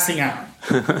saying, passing out.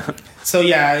 So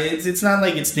yeah, it's not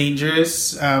like it's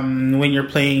dangerous when you're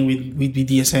playing with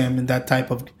BDSM and that type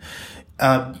of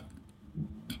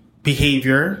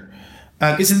behavior,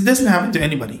 because it doesn't happen to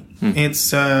anybody. It's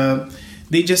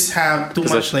they just have too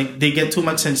much, like they get too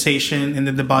much sensation and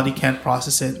then the body can't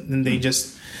process it, and they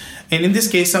just. And in this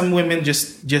case, some women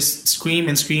just scream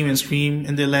and scream and scream,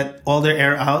 and they let all their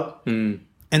air out.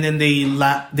 And then they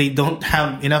don't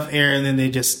have enough air, and then they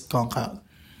just conk out.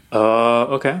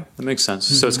 Okay, that makes sense.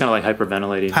 So it's kind of like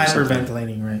hyperventilating.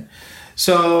 Hyperventilating, right?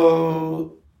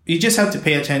 So you just have to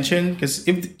pay attention, because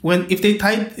if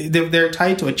they're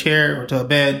tied to a chair or to a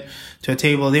bed, to a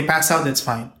table, they pass out. That's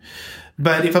fine.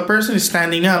 But if a person is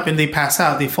standing up and they pass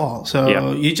out, they fall.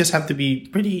 So you just have to be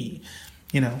pretty,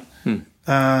 you know.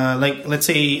 Like let's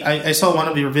say I saw one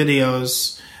of your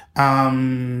videos.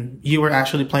 You were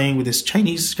actually playing with this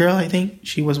Chinese girl, I think.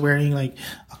 She was wearing like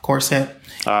a corset,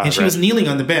 and she was kneeling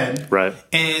on the bed. Right.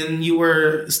 And you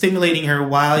were stimulating her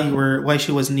while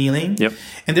she was kneeling. Yep.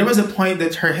 And there was a point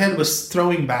that her head was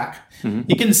throwing back.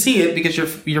 You can see it because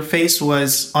your face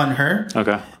was on her.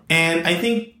 Okay. And I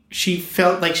think she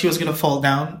felt like she was going to fall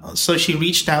down, so she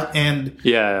reached out and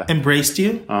embraced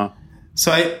you.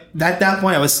 So at that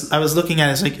point, I was looking at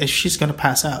it, it's like, she's going to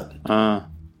pass out.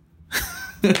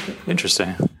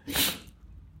 Interesting.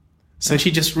 So she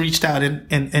just reached out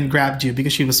and grabbed you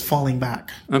because she was falling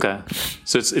back. Okay.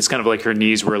 So it's kind of like her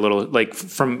knees were a little, like,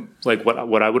 from like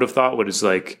what I would have thought was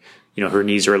like, you know, her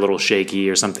knees are a little shaky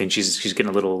or something. She's getting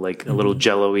a little like a little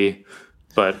jello-y.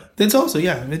 But that's also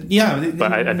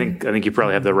But I think you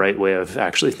probably have the right way of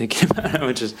actually thinking about it,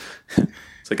 which is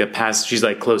it's like a pass. She's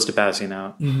like close to passing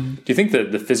out. Do you think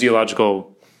that the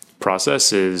physiological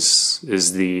process is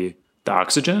the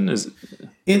oxygen?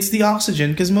 It's the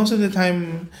oxygen, because most of the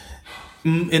time,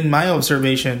 in my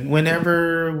observation,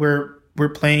 whenever we're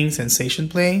playing sensation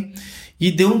play,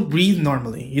 you don't breathe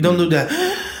normally. You don't do that.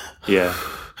 Yeah.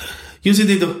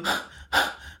 Usually they do.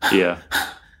 Yeah.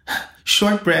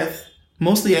 Short breath.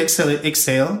 Mostly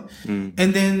exhale. And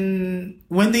then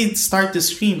when they start to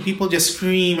scream, people just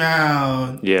scream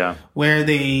out. Yeah. Where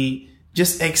they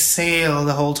just exhale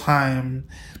the whole time.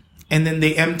 And then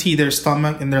they empty their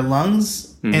stomach and their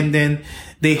lungs. And then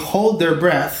they hold their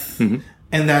breath. And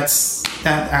that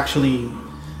actually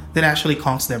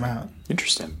conks them out.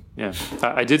 Interesting. Yeah.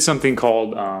 I did something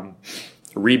called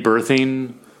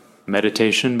rebirthing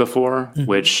meditation before,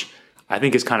 which I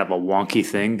think is kind of a wonky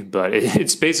thing, but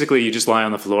it's basically you just lie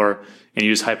on the floor and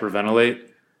you just hyperventilate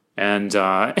And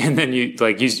then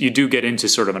you do get into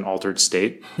sort of an altered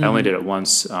state. I only did it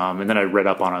once. And then I read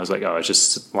up on it. I was like, oh, I was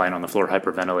just lying on the floor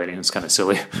hyperventilating. It's kind of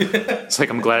silly. It's like,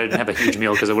 I'm glad I didn't have a huge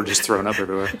meal because I would have just thrown up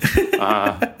everywhere.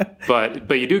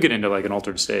 But you do get into like an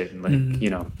altered state, and like, you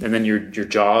know, and then your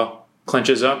jaw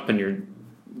clenches up, and you're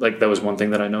like, that was one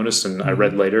thing that I noticed. And I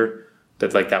read later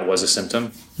that like that was a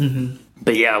symptom.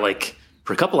 But yeah, like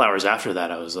for a couple hours after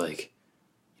that, I was like,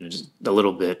 you know, just a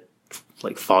little bit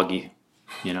like foggy,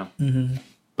 you know,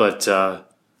 but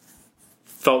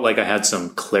felt like I had some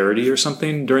clarity or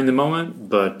something during the moment.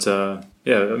 But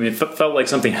yeah, I mean, it felt like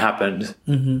something happened,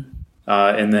 and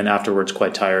then afterwards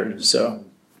quite tired. So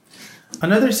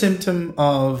another symptom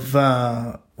of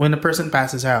when a person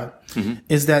passes out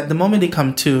is that the moment they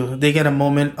come to, they get a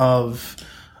moment of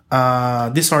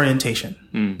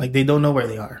disorientation, like they don't know where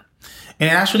they are, and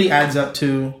it actually adds up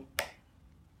to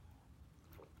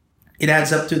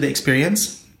the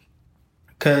experience.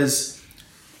 Because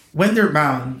when they're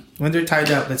bound, when they're tied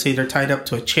up, let's say they're tied up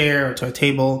to a chair or to a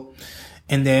table,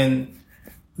 and then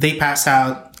they pass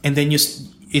out, and then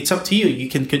it's up to you. You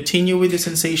can continue with the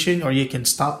sensation or you can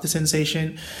stop the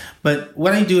sensation. But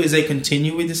what I do is I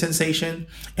continue with the sensation,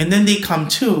 and then they come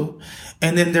to,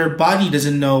 and then their body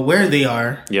doesn't know where they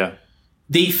are. Yeah.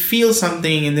 They feel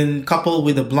something, and then coupled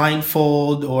with a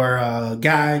blindfold or a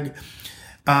gag,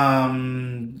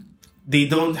 they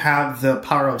don't have the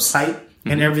power of sight.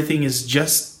 And everything is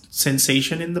just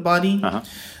sensation in the body.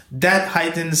 That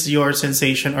heightens your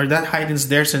sensation, or that heightens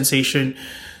their sensation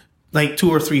like 2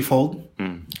 or 3-fold.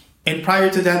 And prior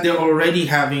to that, they're already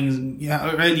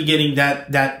getting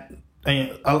that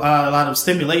a lot of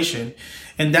stimulation,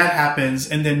 and that happens,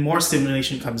 and then more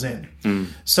stimulation comes in.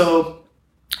 So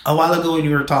a while ago, when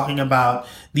you were talking about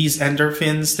these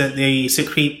endorphins that they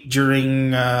secrete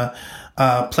during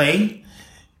play,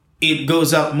 it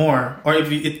goes up more, or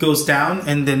if it goes down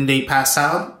and then they pass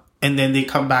out and then they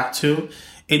come back to,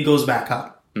 it goes back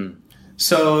up.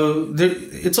 So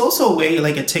it's also a way,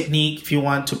 like a technique, if you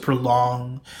want to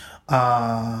prolong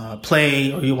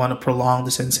play, or you want to prolong the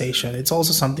sensation. It's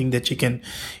also something that you can,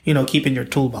 you know, keep in your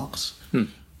toolbox.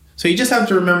 So you just have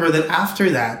to remember that after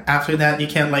that, you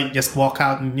can't like just walk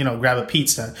out and, you know, grab a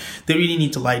pizza. They really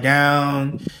need to lie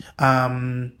down.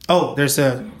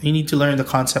 You need to learn the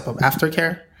concept of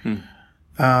aftercare.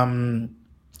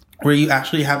 Where you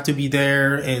actually have to be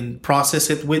there and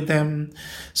process it with them.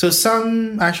 So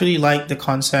some actually like the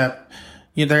concept,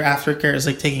 you know, their aftercare is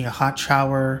like taking a hot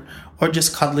shower, or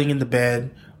just cuddling in the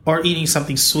bed, or eating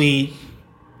something sweet,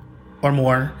 or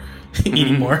more.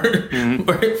 Eating more.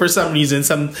 Or for some reason,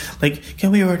 some like, can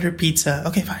we order pizza?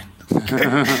 Okay, fine.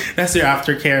 That's their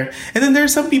aftercare. And then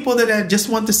there's some people that just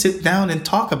want to sit down and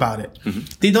talk about it.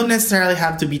 They don't necessarily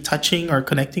have to be touching or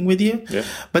connecting with you,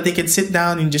 but they can sit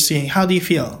down and just say, how do you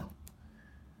feel?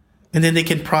 And then they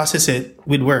can process it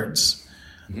with words.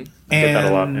 I get that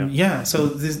a lot, so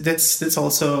that's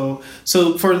also,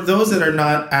 so for those that are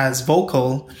not as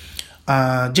vocal,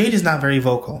 Jade is not very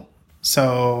vocal.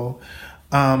 So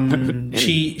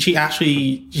she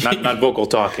actually not vocal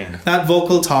talking. Not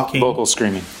vocal talking. Vocal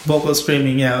screaming. Vocal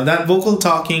screaming, yeah. That vocal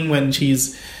talking when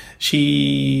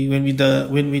when we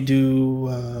do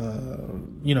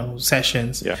you know,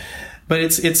 sessions. Yeah. But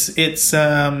it's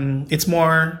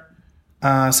more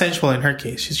sensual in her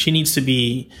case. She needs to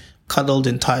be cuddled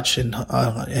and touched and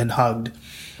hugged.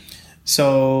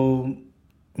 So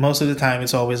most of the time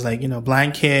it's always like, you know,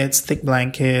 blankets, thick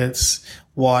blankets,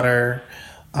 water.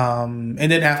 And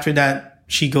then after that,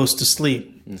 she goes to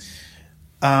sleep.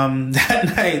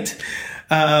 That night,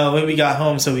 when we got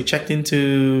home, so we checked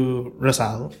into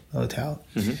Rosal Hotel.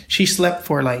 She slept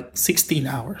for like 16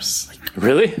 hours. Like,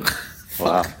 really?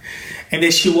 Wow. And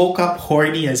then she woke up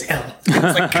horny as hell. I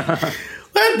was like,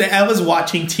 what the hell? I was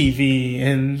watching TV,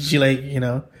 and she like, you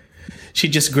know, she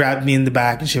just grabbed me in the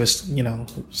back and she was, you know,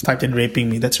 started raping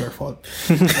me. That's her fault.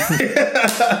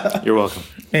 You're welcome.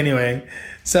 Anyway.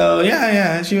 So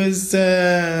yeah, she was,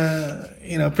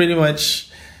 you know, pretty much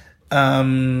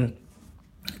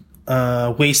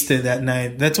wasted that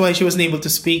night. That's why she wasn't able to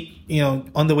speak, you know,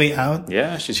 on the way out.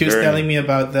 Yeah, she was telling me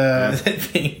about the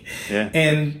thing. Yeah,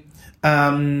 and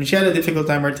she had a difficult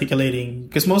time articulating,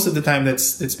 because most of the time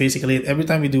that's basically it. Every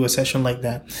time we do a session like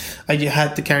that, I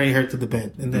had to carry her to the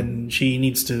bed, and then she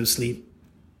needs to sleep.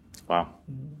 Wow.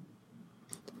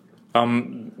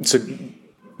 So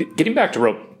getting back to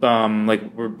rope. Like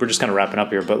we're just kind of wrapping up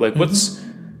here, but like what's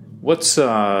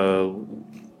the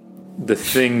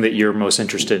thing that you're most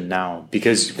interested in now?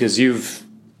 Because you've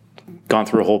gone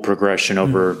through a whole progression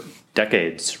over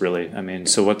decades, really. I mean,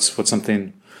 so what's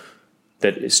something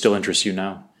that still interests you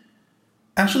now?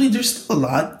 Actually, there's still a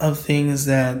lot of things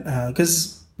that,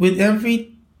 because with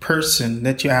every person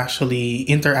that you actually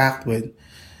interact with,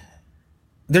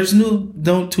 there's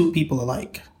no two people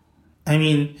alike. I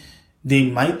mean, they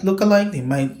might look alike, they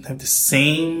might have the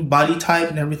same body type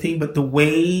and everything, but the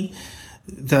way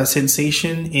the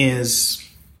sensation is,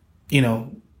 you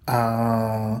know,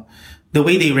 the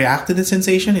way they react to the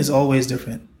sensation is always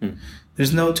different.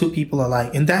 There's no two people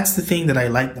alike. And that's the thing that I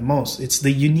like the most. It's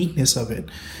the uniqueness of it.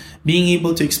 Being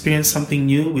able to experience something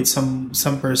new with some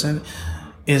person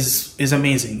is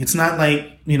amazing. It's not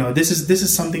like, you know, this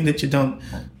is something that you don't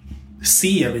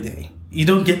see every day. You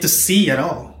don't get to see at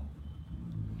all.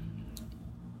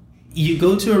 You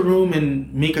go to a room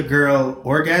and make a girl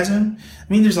orgasm. I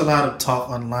mean, there's a lot of talk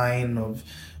online of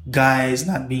guys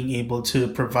not being able to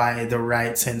provide the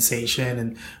right sensation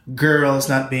and girls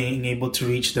not being able to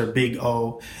reach their big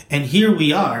O. And here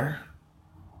we are,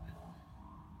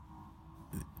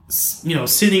 you know,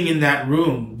 sitting in that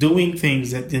room doing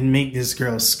things that didn't make this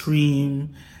girl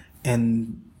scream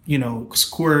and, you know,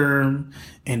 squirm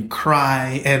and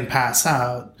cry and pass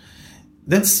out.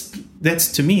 That's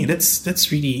to me,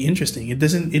 that's really interesting. It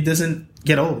doesn't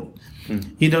get old.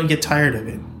 You don't get tired of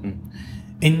it.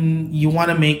 And you want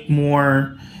to make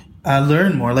more,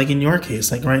 learn more. Like in your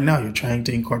case, like right now, you're trying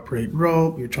to incorporate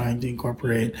rope. You're trying to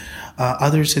incorporate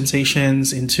other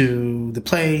sensations into the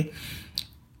play.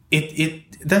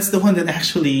 That's the one that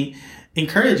actually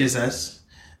encourages us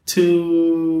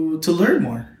to learn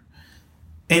more.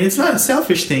 And it's not a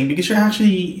selfish thing because you're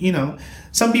actually, you know,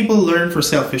 some people learn for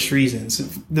selfish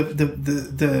reasons.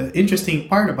 The interesting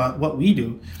part about what we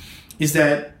do is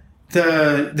that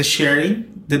the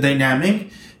sharing, the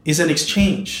dynamic is an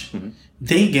exchange.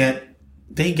 They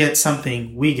get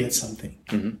something, we get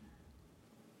something.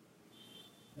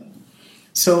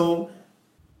 So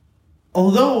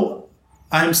although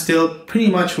I'm still pretty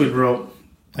much with rope,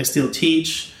 I still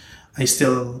teach, I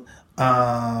still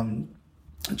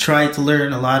try to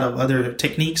learn a lot of other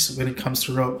techniques when it comes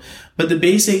to rope, but the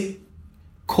basic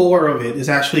core of it is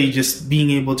actually just being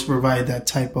able to provide that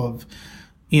type of,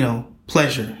 you know,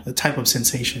 pleasure, the type of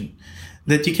sensation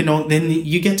that you can, then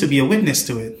you get to be a witness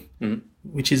to it,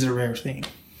 which is a rare thing.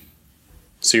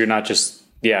 So you're not just,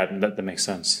 that makes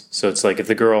sense. So it's like if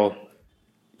the girl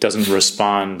doesn't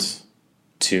respond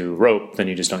to rope, then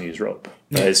you just don't use rope.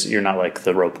 You're not like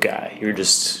the rope guy. You're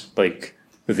just like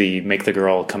the make the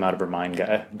girl come out of her mind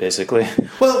guy, basically.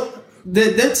 Well,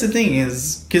 that's the thing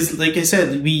is, because like I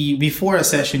said, before a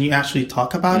session, you actually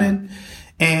talk about it.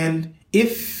 And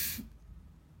if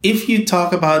you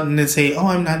talk about it and then say, oh,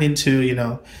 I'm not into, you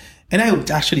know, and I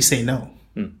would actually say no.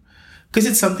 Because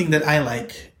it's something that I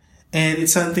like. And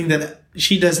it's something that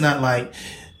she does not like.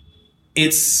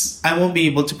 I won't be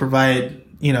able to provide,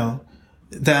 you know,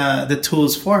 the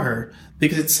tools for her.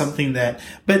 Because it's something that,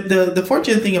 but the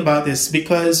fortunate thing about this,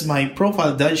 because my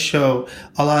profile does show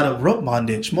a lot of rope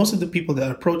bondage, most of the people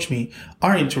that approach me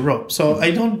are into rope. So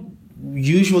I don't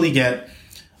usually get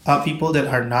people that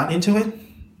are not into it.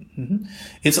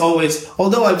 It's always,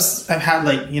 although I've had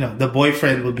like, you know, the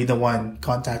boyfriend will be the one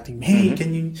contacting me. Hey,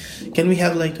 can we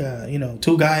have like, you know,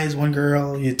 2 guys, 1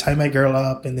 girl, you tie my girl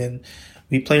up and then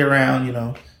we play around, you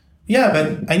know. Yeah,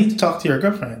 but I need to talk to your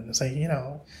girlfriend. It's like, you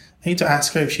know, I need to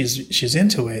ask her if she's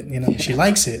into it, you know, if she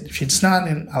likes it. If she's not,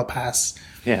 then I'll pass.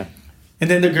 Yeah. And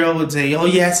then the girl would say, oh,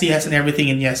 yes, and everything,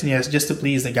 and yes, just to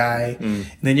please the guy. And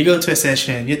then you go to a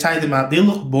session, you tie them up, they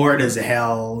look bored as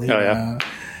hell. You know?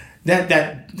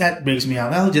 That breaks me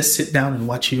out. I'll just sit down and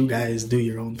watch you guys do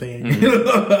your own thing.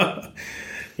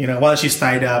 You know, while she's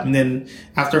tied up. And then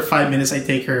after 5 minutes, I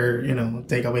take her, you know,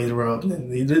 take away the rope. And then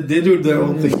they do their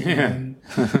own thing.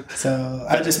 So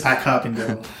I just pack up and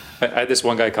go. I had this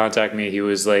one guy contact me. He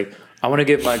was like, I want to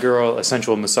give my girl a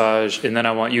sensual massage, and then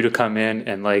I want you to come in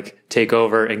and like take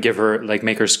over and give her, like,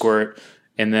 make her squirt.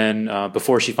 And then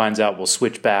before she finds out, we'll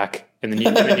switch back. And then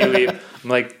you leave. I'm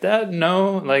like,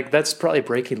 no, like that's probably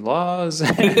breaking laws.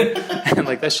 And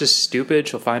like, that's just stupid.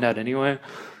 She'll find out anyway.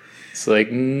 It's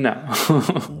like, no.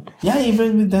 Yeah,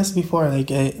 even with this before, like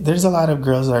there's a lot of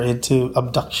girls that are into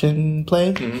abduction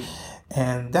play.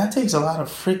 And that takes a lot of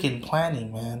freaking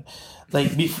planning, man.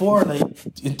 Like before, like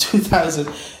in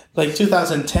 2000, like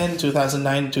 2010,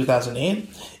 2009, 2008,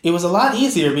 it was a lot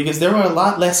easier because there were a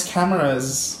lot less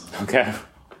cameras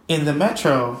in the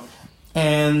metro.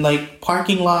 And like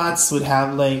parking lots would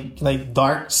have like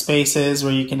dark spaces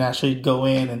where you can actually go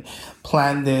in and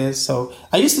plan this. So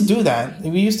I used to do that.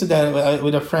 We used to do that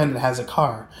with a friend that has a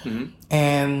car.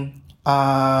 And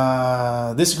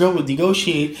this girl would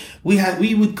negotiate.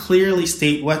 We would clearly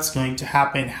state what's going to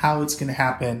happen, how it's going to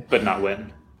happen, but not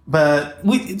when. But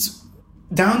it's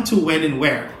down to when and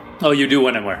where. Oh, you do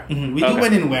when and where? Mm-hmm. We do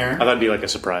when and where. I thought it'd be like a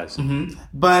surprise. Mm-hmm.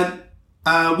 But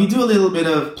we do a little bit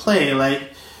of play, like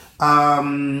we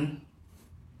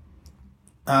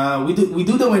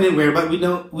do the when and where, but we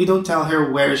don't tell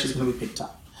her where she's gonna be picked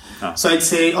up. Oh. So I'd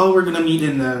say, oh, we're gonna meet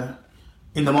in the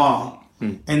mall,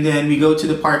 and then we go to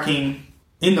the parking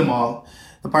in the mall,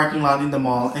 the parking lot in the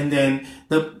mall, and then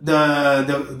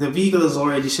the vehicle is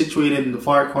already situated in the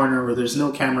far corner where there's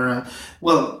no camera.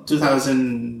 Well,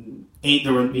 2008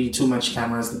 there wouldn't be too much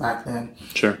cameras back then.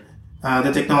 Sure.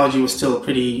 The technology was still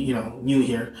pretty, new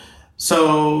here.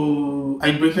 So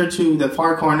I'd bring her to the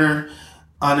far corner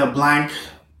on a blank,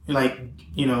 a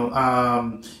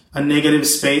negative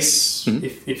space,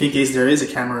 if in case there is a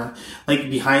camera, like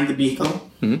behind the vehicle.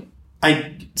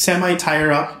 I semi-tie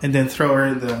her up and then throw her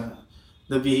in the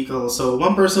vehicle. So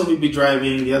one person would be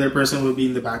driving, the other person would be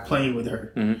in the back playing with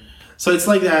her. So it's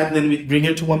like that. And then we bring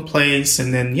her to one place,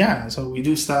 and then, so we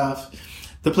do stuff.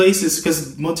 The place is,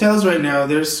 because motels right now,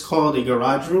 there's called a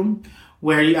garage room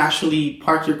where you actually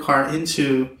park your car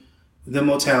into the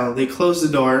motel. They close the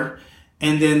door,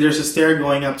 and then there's a stair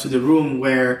going up to the room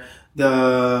where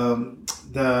the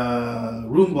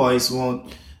room boys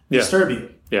won't disturb you.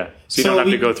 Yeah, so you don't have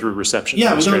to go through reception.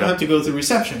 Yeah, we don't have to go through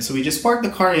reception. So we just park the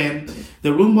car in,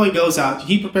 the room boy goes out,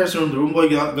 he prepares the room, the room boy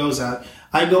goes out.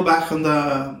 I go back on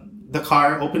the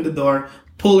car, open the door,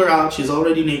 pull her out, she's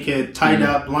already naked, tied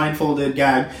up, blindfolded,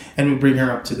 gagged, and we bring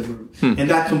her up to the room. And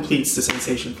that completes the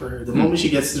sensation for her. The moment she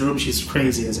gets to the room, she's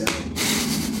crazy as hell.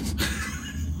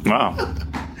 Wow.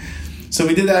 So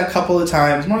we did that a couple of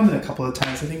times, more than a couple of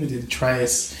times. I think we did it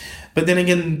twice. But then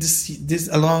again, this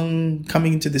along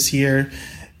coming into this year,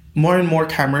 more and more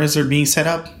cameras are being set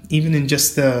up, even in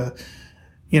just the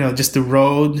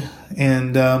road.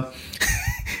 And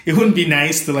it wouldn't be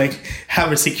nice to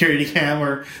have a security cam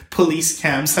or police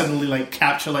cam suddenly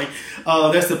capture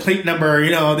oh, that's the plate number,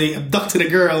 they abducted a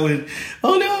girl, and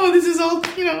oh no, this is all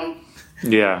screwed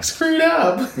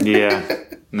up. Yeah,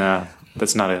 no,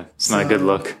 that's not a good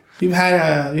look. We've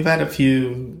had a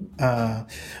few.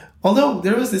 Although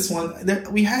there was this one,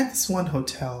 we had this one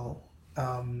hotel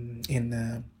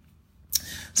in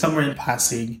somewhere in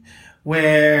Pasig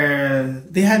where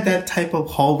they had that type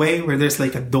of hallway where there's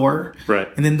a door, right?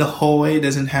 And then the hallway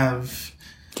doesn't have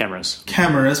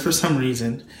cameras for some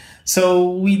reason. So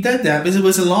we did that because it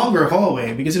was a longer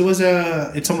hallway because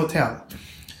it's a motel.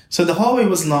 So the hallway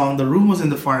was long. The room was in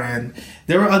the far end.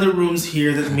 There were other rooms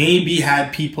here that maybe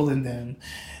had people in them,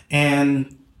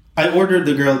 and I ordered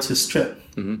the girl to strip.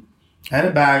 I had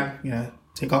a bag,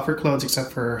 take off her clothes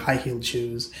except for her high-heeled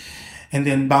shoes, and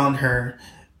then bound her,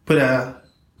 put a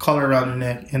collar around her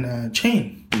neck and a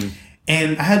chain.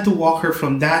 And I had to walk her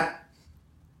from that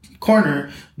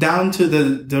corner down to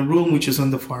the room, which is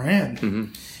on the far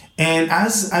end. And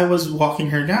as I was walking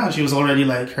her down, she was already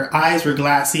her eyes were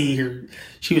glassy.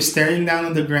 She was staring down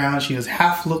on the ground. She was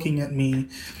half looking at me.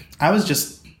 I was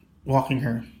just walking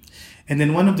her. And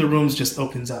then one of the rooms just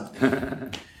opens up.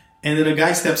 And then a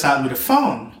guy steps out with a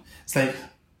phone. It's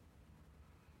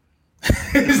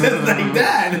it's just like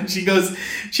that. And she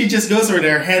just goes with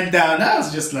her head down. I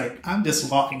was just I'm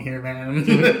just walking here, man.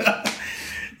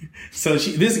 So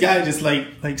this guy just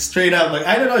straight up,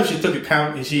 I don't know if she took a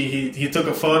count, he took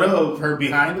a photo of her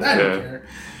behind, but I don't care.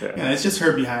 Yeah, it's just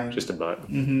her behind. Just a butt.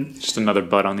 Just another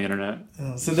butt on the internet.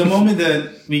 So the moment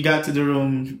that we got to the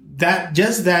room, that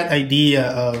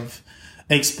idea of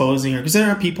exposing her, because there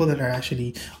are people that are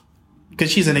actually,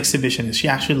 because she's an exhibitionist, she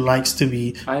actually likes to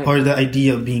be, or the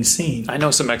idea of being seen. I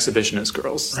know some exhibitionist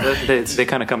girls. Right. They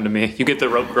kind of come to me. You get the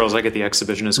rope girls, I get the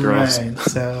exhibitionist girls. Right.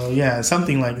 So yeah,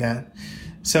 something like that.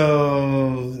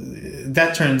 So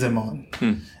that turns them on.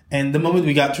 And the moment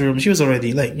we got to the room, she was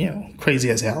already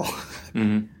crazy as hell.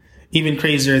 Even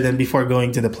crazier than before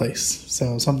going to the place.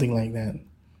 So something like that.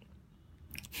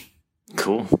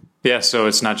 Cool. Yeah, so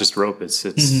it's not just rope, it's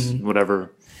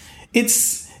whatever.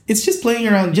 It's just playing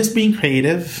around, just being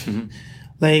creative.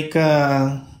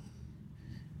 Because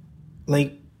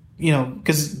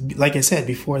like I said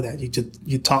before that,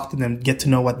 you talk to them, get to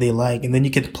know what they like, and then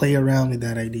you can play around with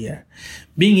that idea.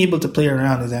 Being able to play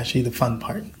around is actually the fun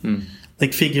part.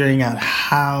 Figuring out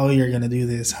how you're going to do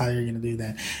this, how you're going to do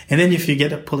that. And then if you get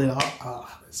to pull it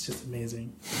off, it's just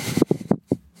amazing.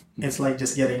 It's like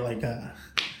just getting a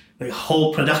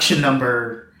whole production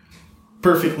number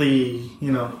perfectly,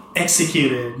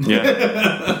 executed.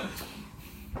 Yeah.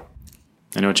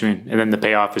 I know what you mean. And then the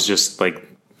payoff is just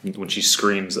when she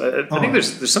screams. I think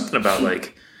there's something about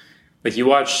you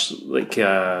watch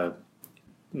a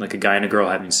guy and a girl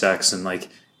having sex, and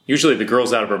usually the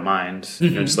girl's out of her mind,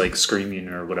 just screaming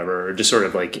or whatever, or just sort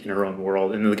of in her own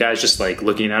world, and the guy's just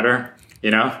looking at her,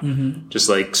 you know, just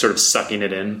like sort of sucking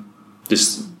it in.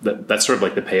 Just that's sort of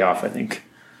like the payoff, I think.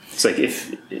 It's like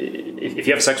if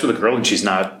you have sex with a girl and she's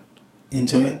not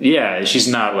into it, yeah, she's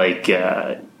not like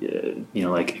you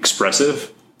know, like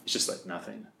expressive. It's just like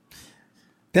nothing.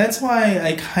 That's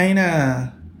why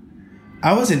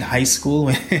I was in high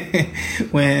school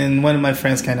when one of my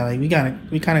friends kind of like we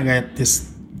kind of got this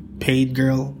paid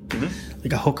girl,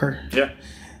 like a hooker. Yeah,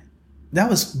 that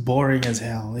was boring as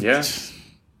hell. Like, yeah,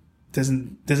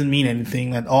 doesn't mean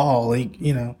anything at all. Like,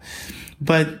 you know,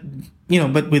 but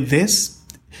with this,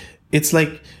 it's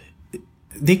like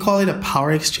they call it a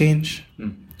power exchange,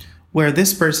 where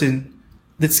this person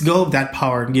lets go of that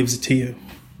power and gives it to you.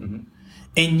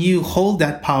 And you hold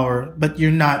that power, but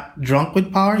you're not drunk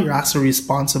with power. You're also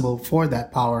responsible for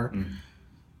that power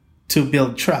to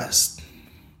build trust.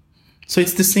 So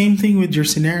it's the same thing with your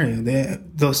scenario.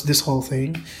 This whole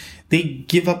thing, they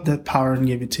give up that power and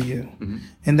give it to you.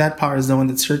 And that power is the one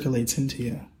that circulates into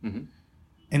you.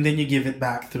 And then you give it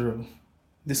back through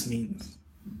this means.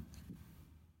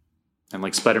 And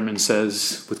like Spider-Man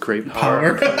says, with great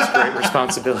power comes great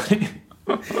responsibility.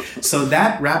 So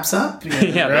that wraps up.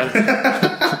 Bringing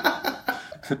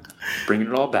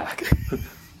it all back.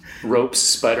 Ropes,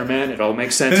 Spider-Man, it all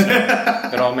makes sense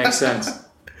now. It all makes sense.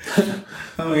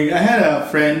 I had a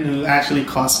friend who actually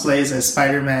cosplays as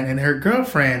Spider-Man, and her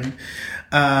girlfriend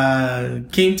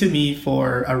came to me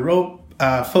for a rope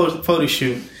photo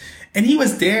shoot. And he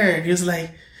was there, and he was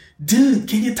like, dude,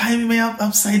 can you tie me up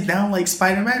upside down like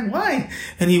Spider-Man? Why?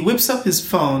 And he whips up his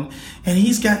phone, and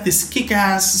he's got this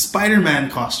kick-ass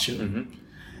Spider-Man costume.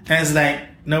 And it's like,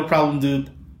 no problem, dude.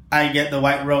 I get the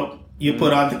white rope. You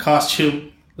put on the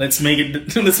costume. Let's make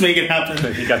it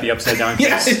happen. He got the upside down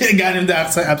kiss. Yeah, got him the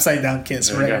upside down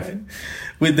kiss, right?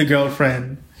 With the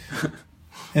girlfriend.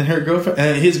 And her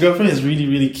girlfriend, his girlfriend is really,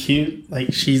 really cute.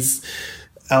 Like, she's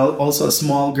also a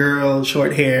small girl,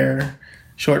 short hair,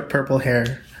 short purple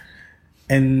hair.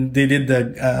 And they did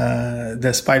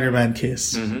the Spider-Man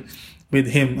kiss with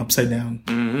him upside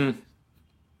down.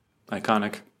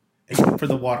 Iconic. Except for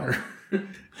the water.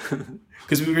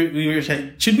 Because we were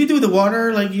saying, should we do the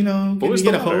water? Like, you know, can we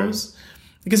get a hose?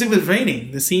 Because it was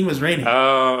raining. The scene was raining.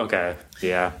 Oh, okay.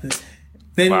 Yeah.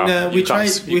 Then we tried.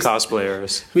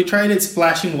 Cosplayers. We tried it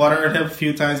splashing water at him a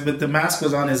few times, but the mask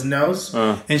was on his nose,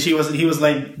 and he was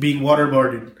like being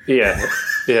waterboarded. Yeah.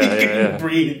 He couldn't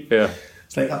breathe. Yeah.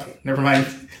 It's like, okay, never mind.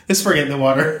 Let's forget the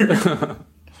water.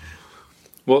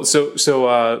 Well, so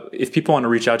if people want to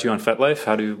reach out to you on FetLife,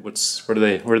 where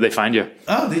do they find you?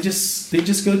 Oh, they just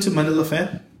go to Manila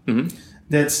Fet.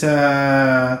 That's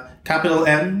capital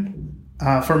M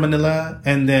for Manila,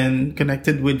 and then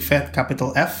connected with Fet,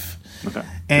 capital F. Okay.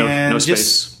 And no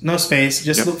space. No space.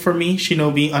 Just look for me,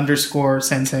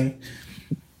 Shinobi_Sensei.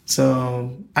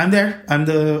 So I'm there. I'm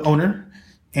the owner,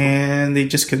 and they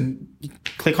just can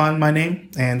click on my name,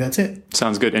 and that's it.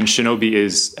 Sounds good. And Shinobi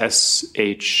is SHINOBI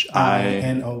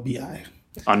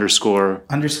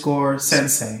 _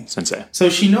 Sensei. So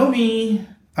Shinobi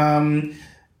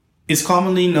is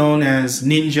commonly known as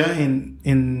ninja in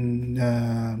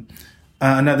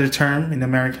another term in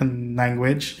American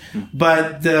language,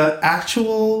 but the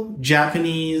actual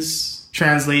Japanese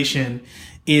translation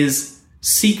is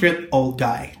secret old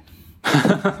guy.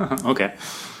 Okay.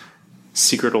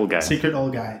 Secret old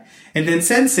guy. And then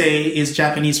sensei is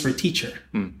Japanese for teacher.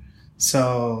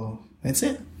 So that's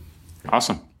it.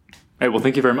 Awesome. Hey, well,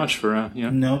 thank you very much for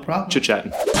no problem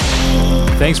chit-chatting.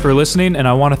 Thanks for listening, and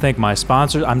I want to thank my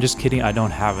sponsors. I'm just kidding, I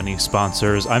don't have any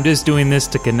sponsors. I'm just doing this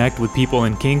to connect with people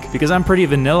in kink because I'm pretty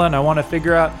vanilla and I want to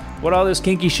figure out what all this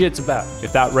kinky shit's about.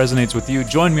 If that resonates with you,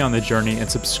 join me on the journey and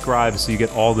subscribe so you get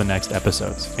all the next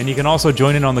episodes. And you can also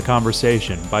join in on the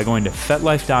conversation by going to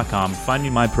FetLife.com,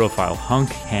 finding my profile, Hunk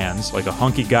Hands, like a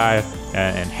hunky guy,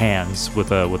 and hands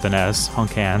with an S,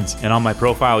 Hunk Hands. And on my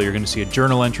profile, you're going to see a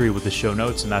journal entry with the show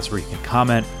notes, and that's where you can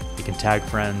comment, you can tag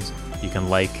friends, you can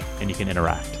like, and you can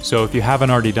interact. So if you haven't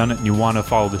already done it and you want to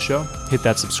follow the show, hit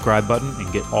that subscribe button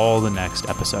and get all the next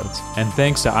episodes. And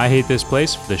thanks to I Hate This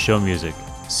Place for the show music.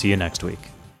 See you next week.